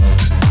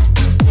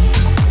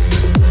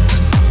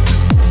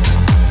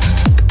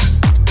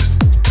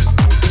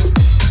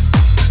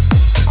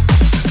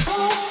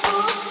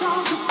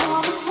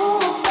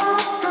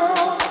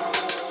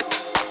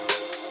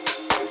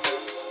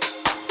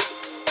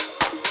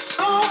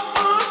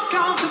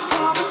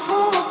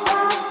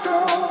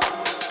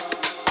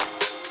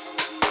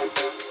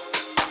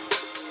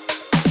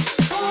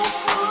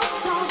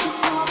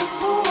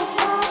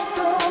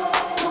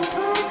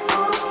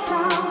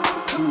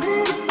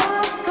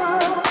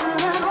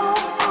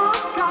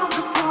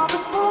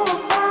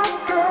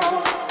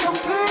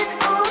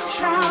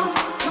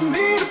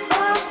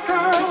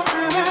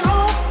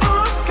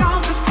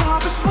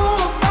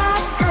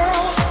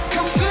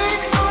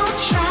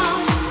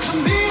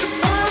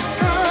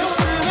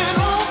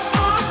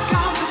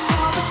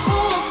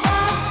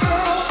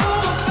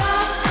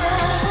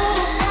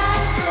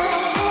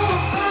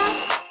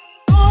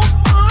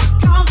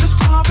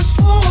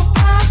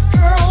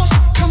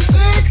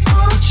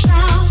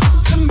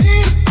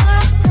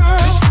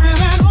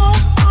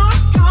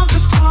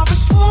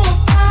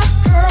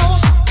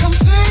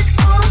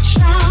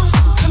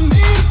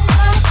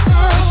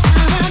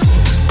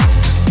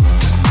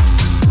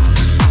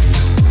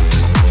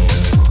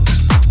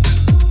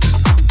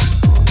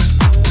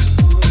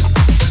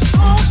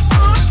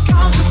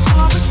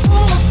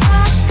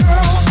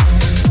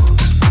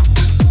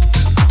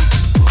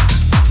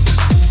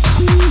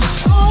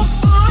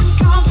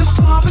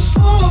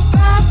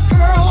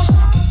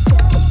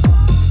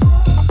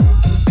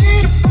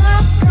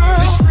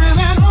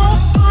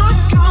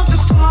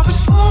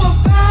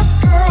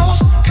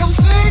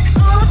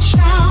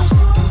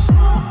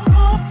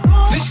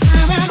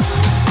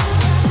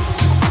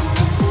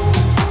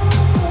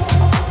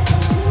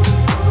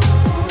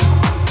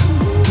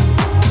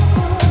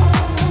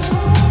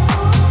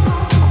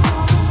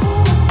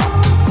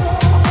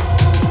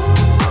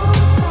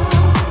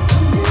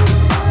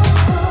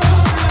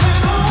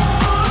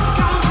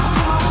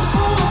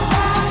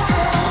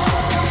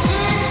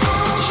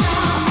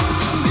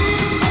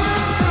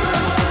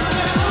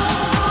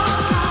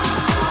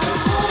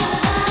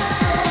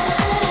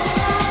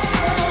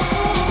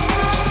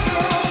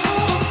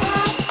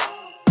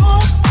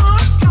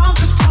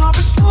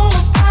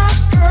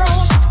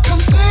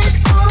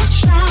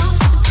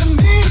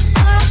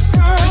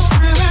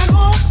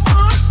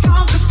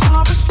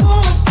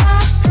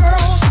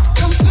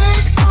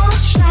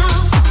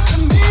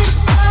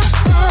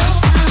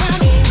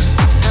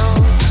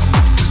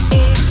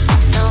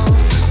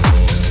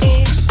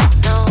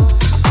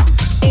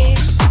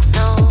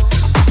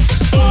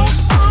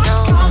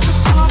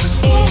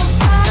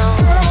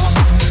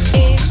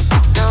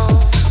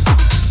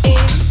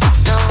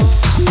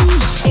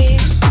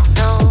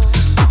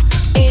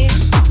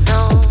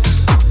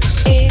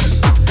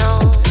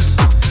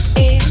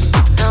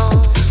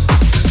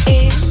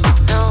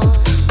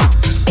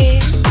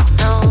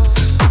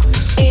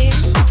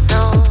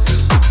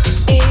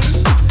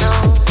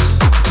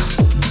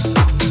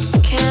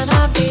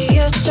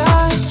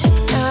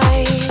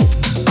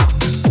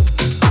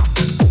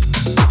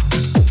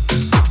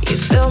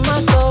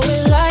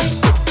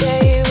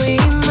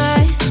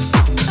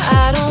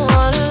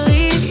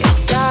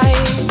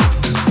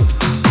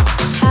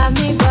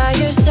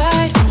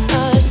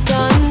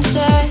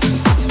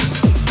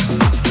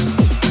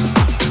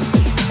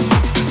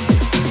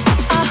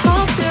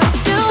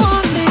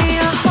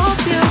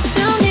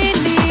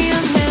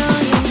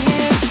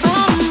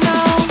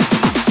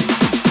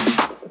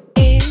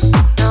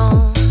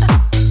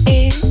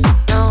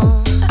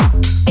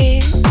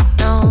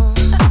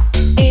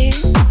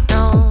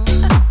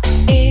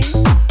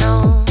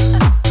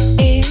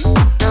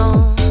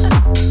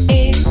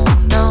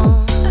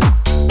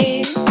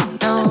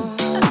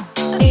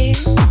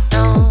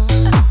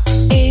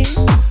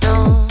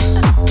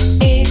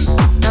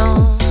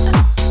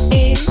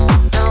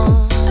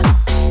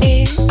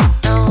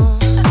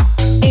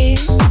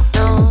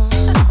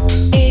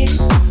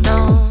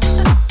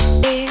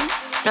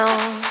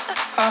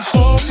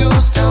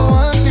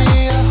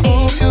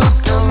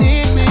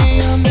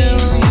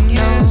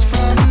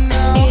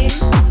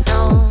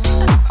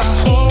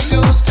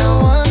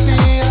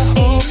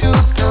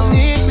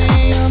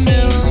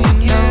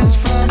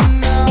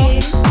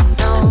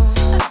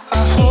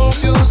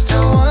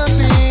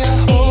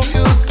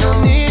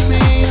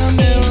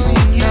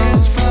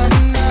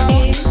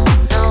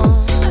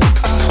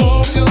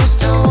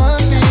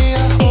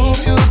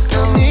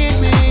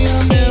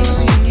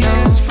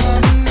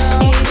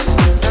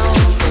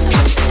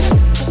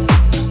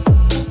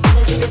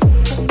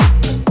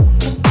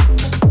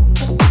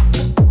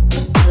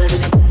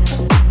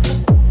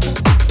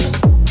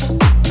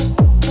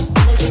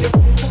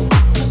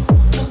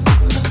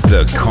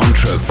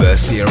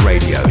 Controversia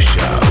Radio Show.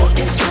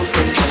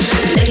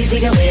 Ladies,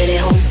 leave your head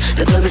at home.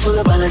 The club is full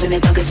of ballers and their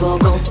pockets full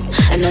grown.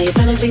 And now your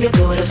fellas leave your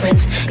girl with her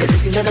friends. Cause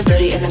it's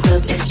 11:30 and the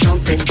club is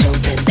jumping,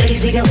 jumping.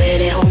 Ladies, leave your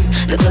head at home.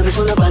 The club is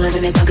full of ballers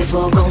and their pockets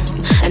full grown.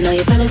 And now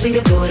your fellas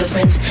leave your girl with her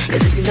friends.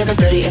 Cause it's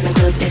 11:30 and the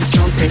club is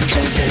jumping,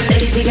 jumping.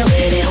 Ladies, leave your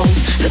head at home.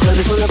 The club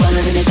is full of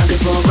ballers and their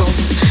pockets full grown.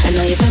 And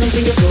now your fellas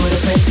leave your girl with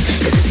her friends.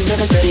 Cause it's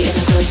 11:30 and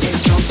the club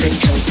is jumping,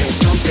 jumping,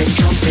 jumping,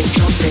 jumping,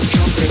 jumping, jumping,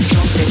 jumping,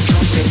 jumping,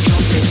 jumping,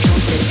 jumping,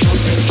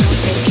 jumping,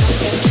 jumping,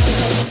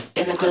 jumping.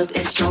 And the club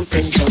is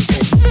jumping,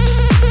 jumping.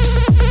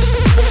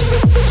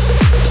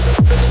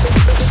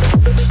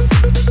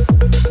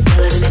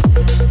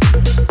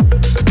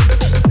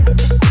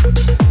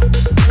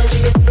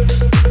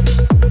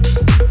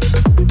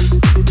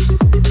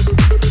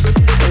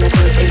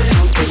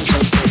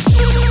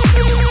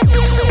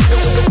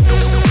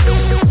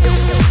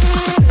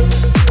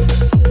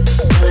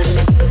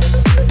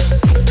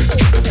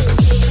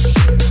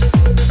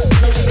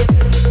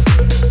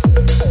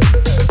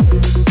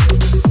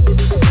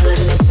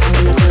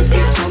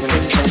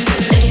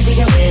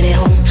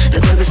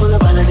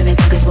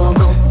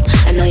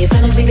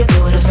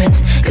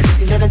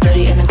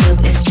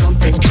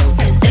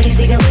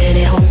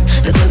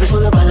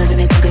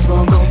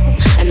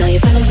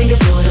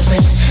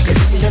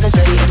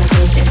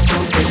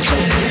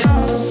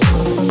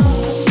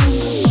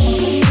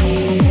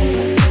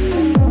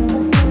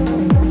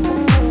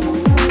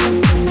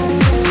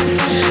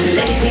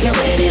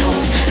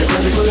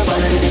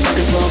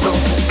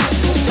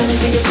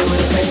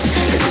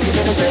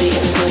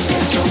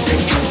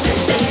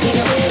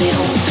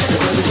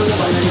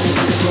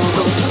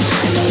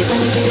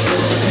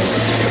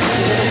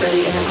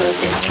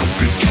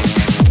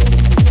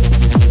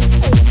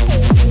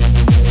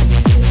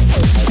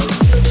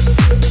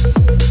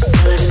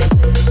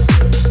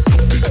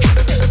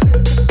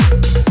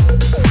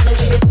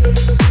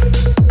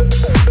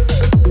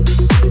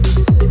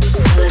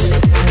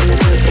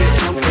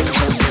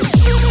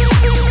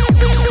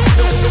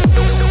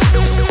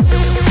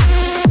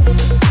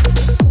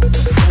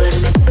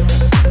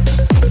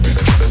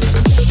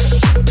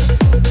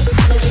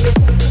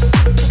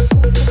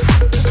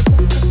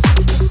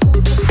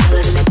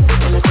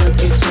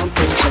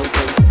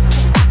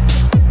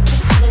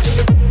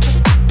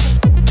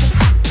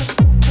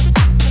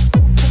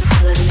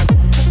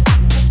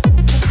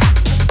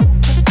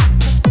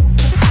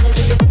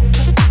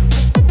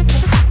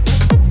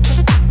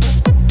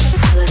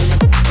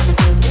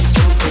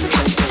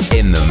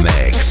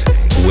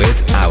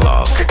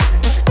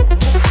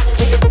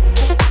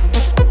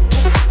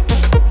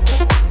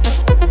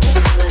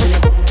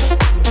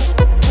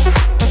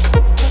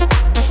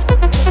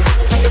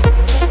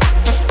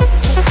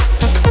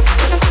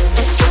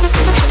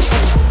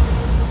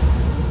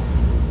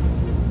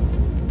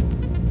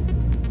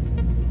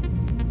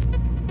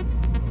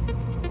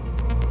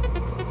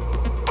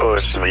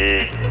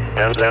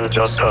 And then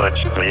just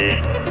touch me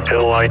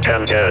till I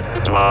can get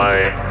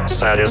my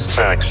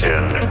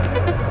satisfaction.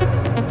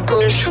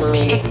 Push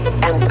me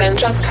and then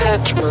just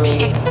touch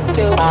me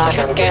till I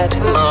can get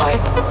my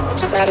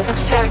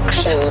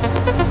satisfaction.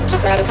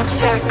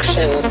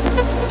 Satisfaction.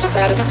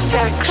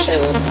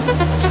 Satisfaction.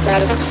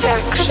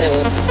 Satisfaction.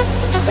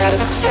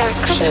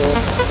 Satisfaction.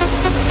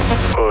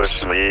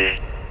 Push me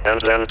and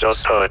then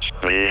just touch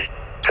me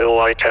till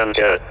I can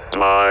get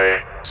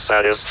my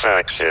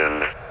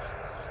satisfaction.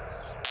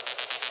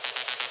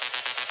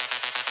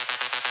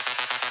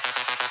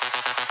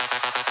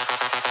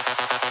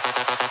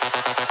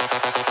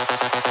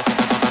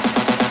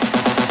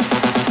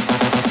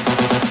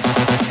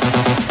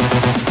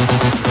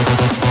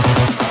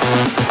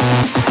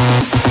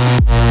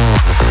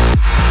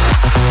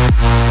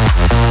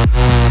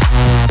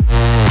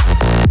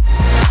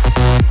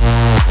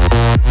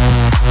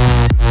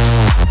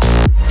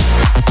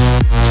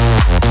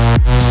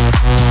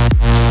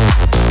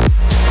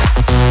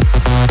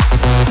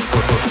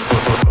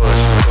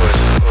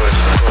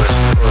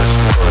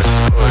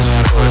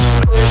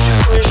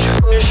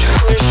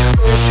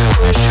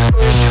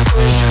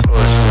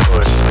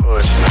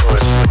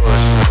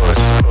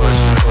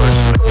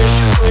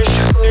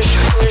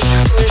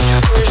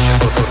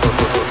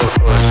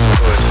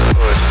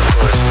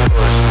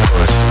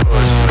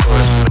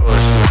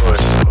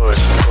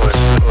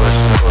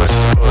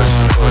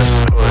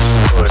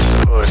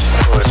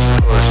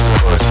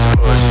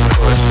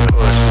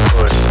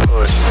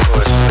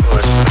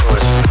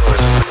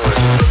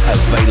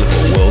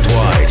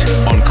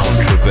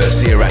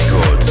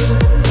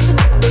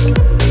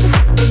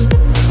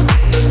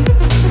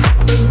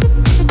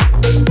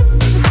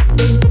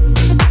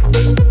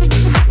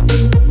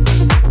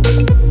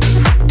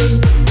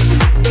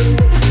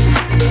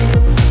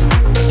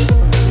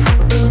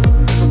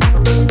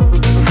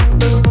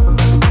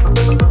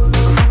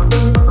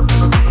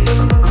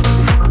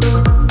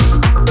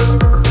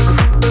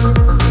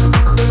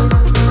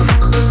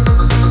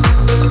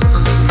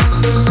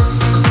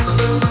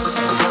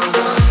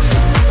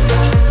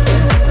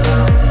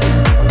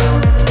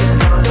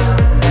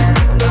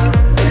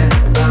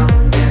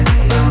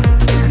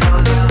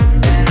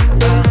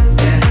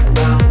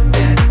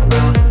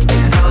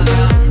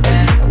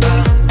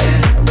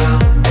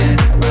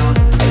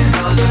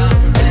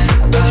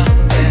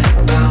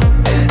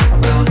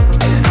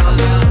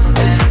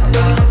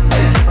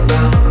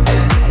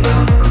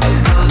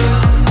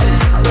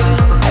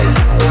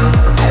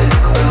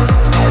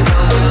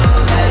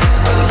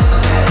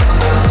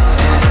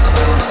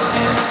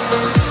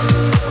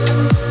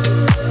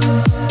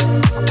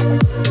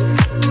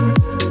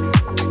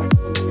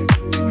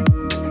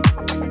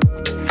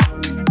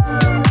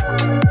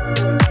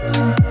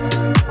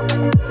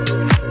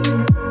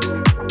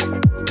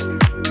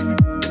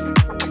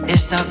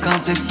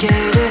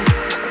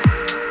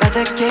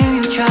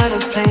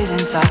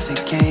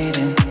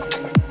 intoxicating.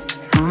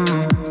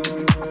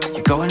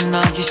 You're going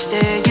or you're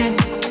staying.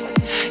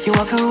 You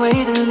walk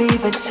away to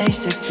leave a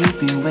taste to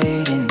keep me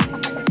waiting.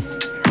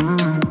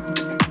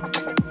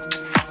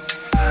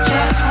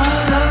 Just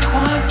one look,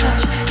 one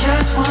touch,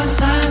 just one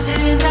sign's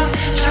enough.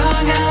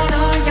 Strung out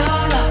on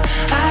your love,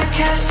 I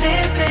can't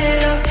sleep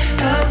it up.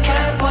 Look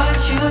at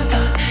what you've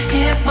done.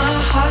 Hit my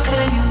heart,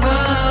 then you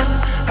run,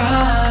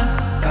 run,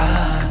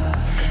 run.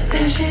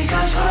 Then she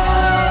goes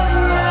round,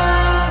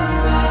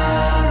 round,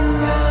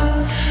 round,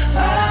 round,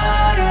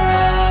 round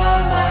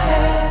around my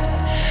head.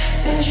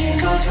 Then she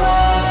goes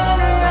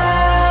round,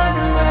 around,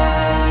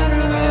 around,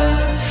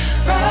 around,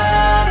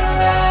 round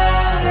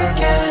around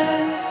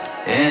again.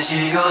 And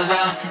she goes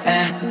round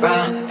and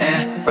round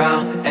and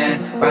round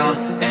and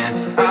round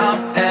and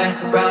round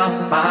and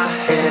round my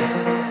head.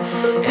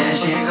 And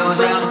she goes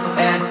round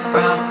and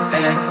round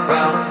and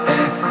round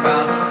and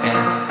round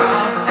and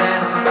round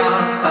and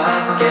round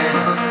again.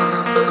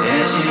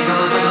 And she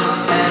goes round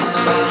and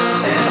round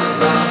and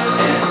round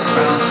and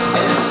round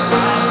and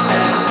round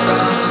and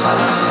round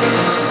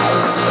again.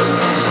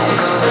 And she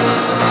goes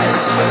round and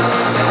round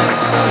and round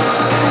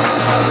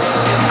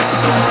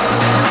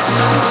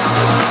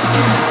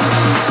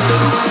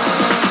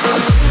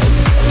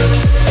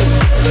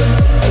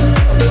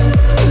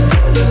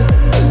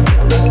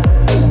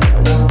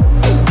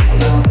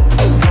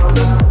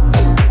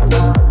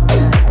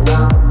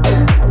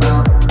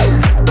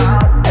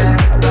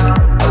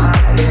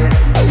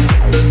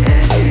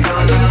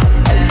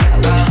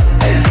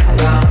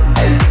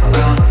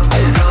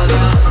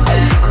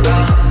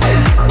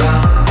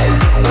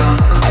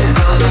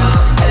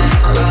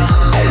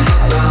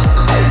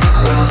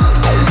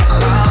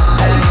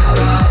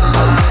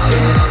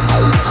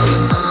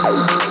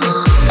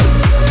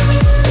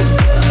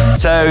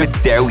So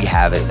there we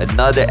have it,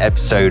 another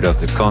episode of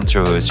the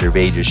Controversy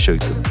Radio Show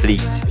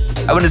complete.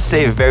 I want to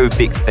say a very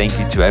big thank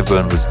you to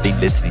everyone who's been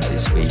listening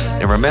this week.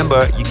 And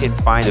remember, you can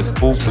find a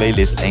full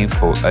playlist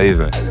info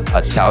over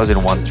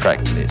 1001 track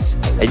list.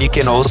 And you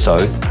can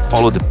also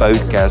follow the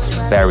podcast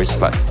on various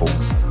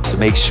platforms to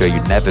make sure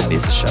you never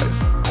miss a show.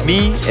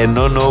 Me and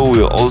Nono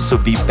will also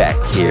be back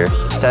here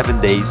 7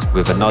 days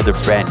with another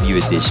brand new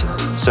edition.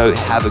 So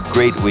have a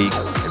great week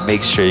and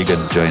make sure you're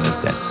gonna join us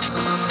then.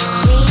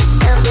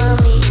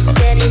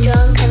 Getting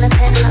drunk in the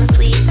penthouse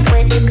suite.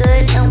 Way too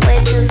good and way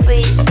too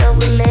free. So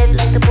we live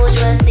like the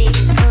bourgeoisie.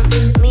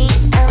 Me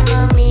and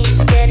mommy.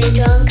 Getting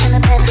drunk in the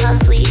penthouse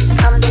suite.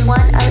 I'm the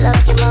one, I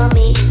love you,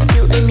 mommy.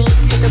 You and me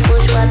to the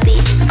bourgeois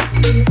beat.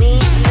 Me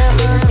and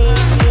mommy.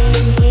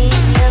 Me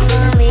and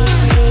mommy.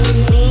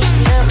 Me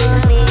and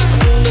mommy.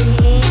 Me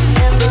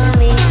and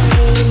mommy.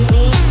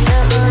 Me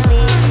and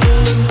mommy.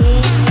 Me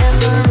and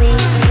mommy.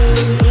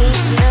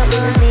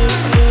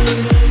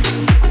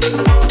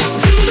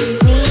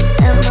 Me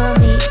and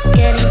mommy.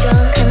 Getting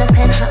drunk in a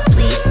penthouse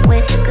suite.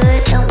 Way too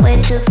good and way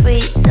too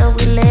free. So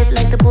we live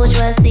like the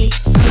bourgeoisie.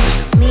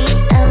 Me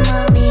and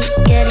mommy.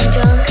 Getting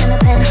drunk in a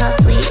penthouse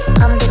suite.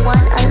 I'm the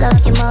one, I love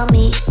you,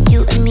 mommy.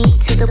 You and me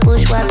to the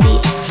bourgeois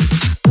beat.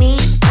 Me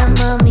and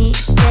mommy.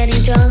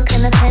 Getting drunk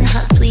in a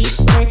penthouse suite.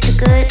 Way too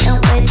good and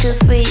way too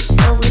free.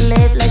 So we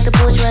live like the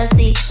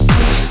bourgeoisie.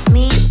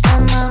 Me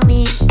and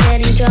mommy.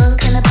 Getting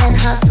drunk in a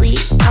penthouse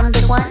suite. I'm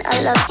the one,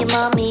 I love you,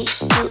 mommy.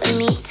 You and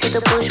me to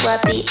the bourgeois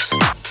beat.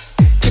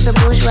 To the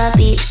bourgeois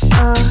beat,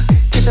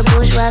 to the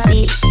bourgeois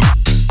beat,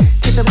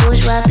 to the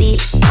bourgeois beat,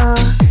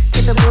 to the bourgeois beat, to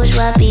the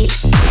bourgeois beat,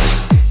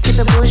 to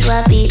the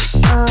bourgeois beat,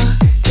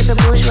 to the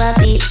bourgeois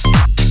beat,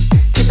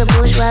 to the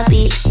bourgeois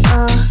beat,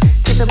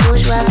 to the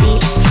bourgeois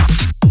beat,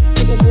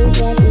 to the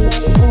bourgeois beat,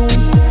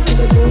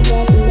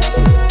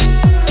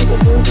 to the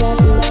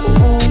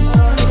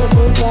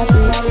bourgeois beat,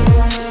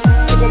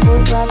 to the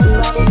bourgeois beat,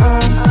 to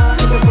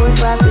the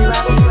bourgeois beat,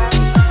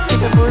 to the bourgeois beat, to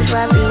the bourgeois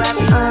beat,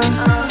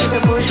 to the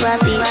bourgeois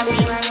beat.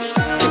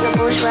 The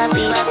bourgeois beat, the bourgeois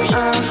beat,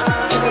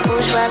 the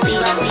bourgeois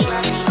beat,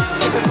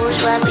 the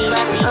bourgeois beat,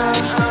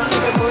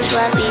 the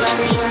bourgeois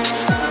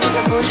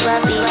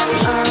beat, the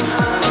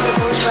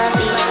bourgeois beat, the bourgeois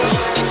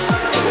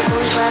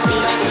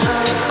beat,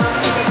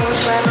 the bourgeois beat, the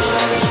bourgeois beat,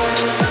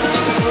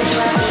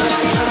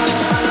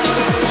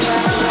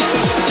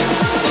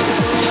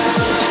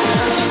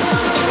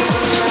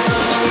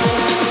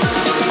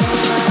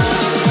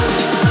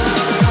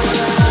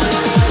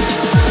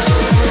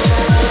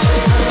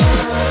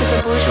 the bourgeois beat, the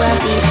bourgeois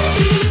beat.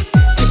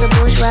 To the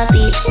bourgeois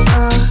beat,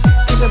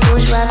 to the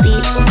bourgeois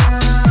beat,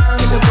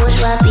 to the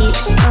bourgeois beat,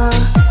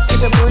 to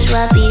the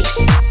bourgeois beat,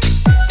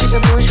 to the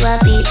bourgeois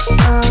beat,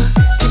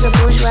 to the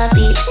bourgeois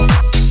beat.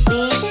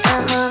 Me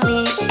and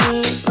mommy,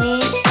 me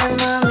and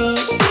mommy,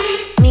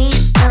 me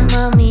and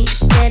mommy.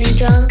 Getting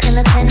drunk in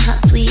a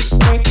penthouse suite.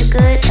 Way too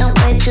good and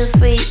way too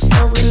free.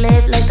 So we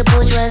live like the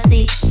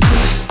bourgeoisie.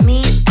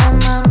 Me and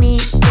mommy.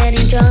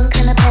 Getting drunk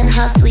in a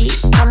penthouse suite.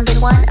 I'm the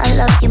one, I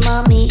love you,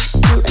 mommy.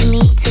 You and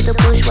me to the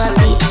bourgeois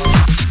beat.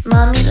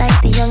 Mommy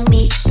like the young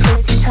meat,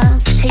 twisting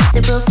tongues, taste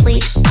it real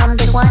sweet. I'm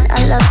the one,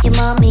 I love you,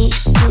 mommy.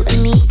 You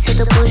and me to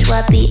the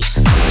bourgeois beat.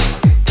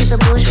 To the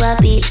bourgeois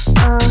beat,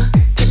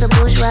 to the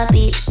bourgeois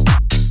beat,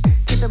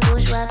 to the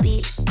bourgeois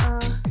beat.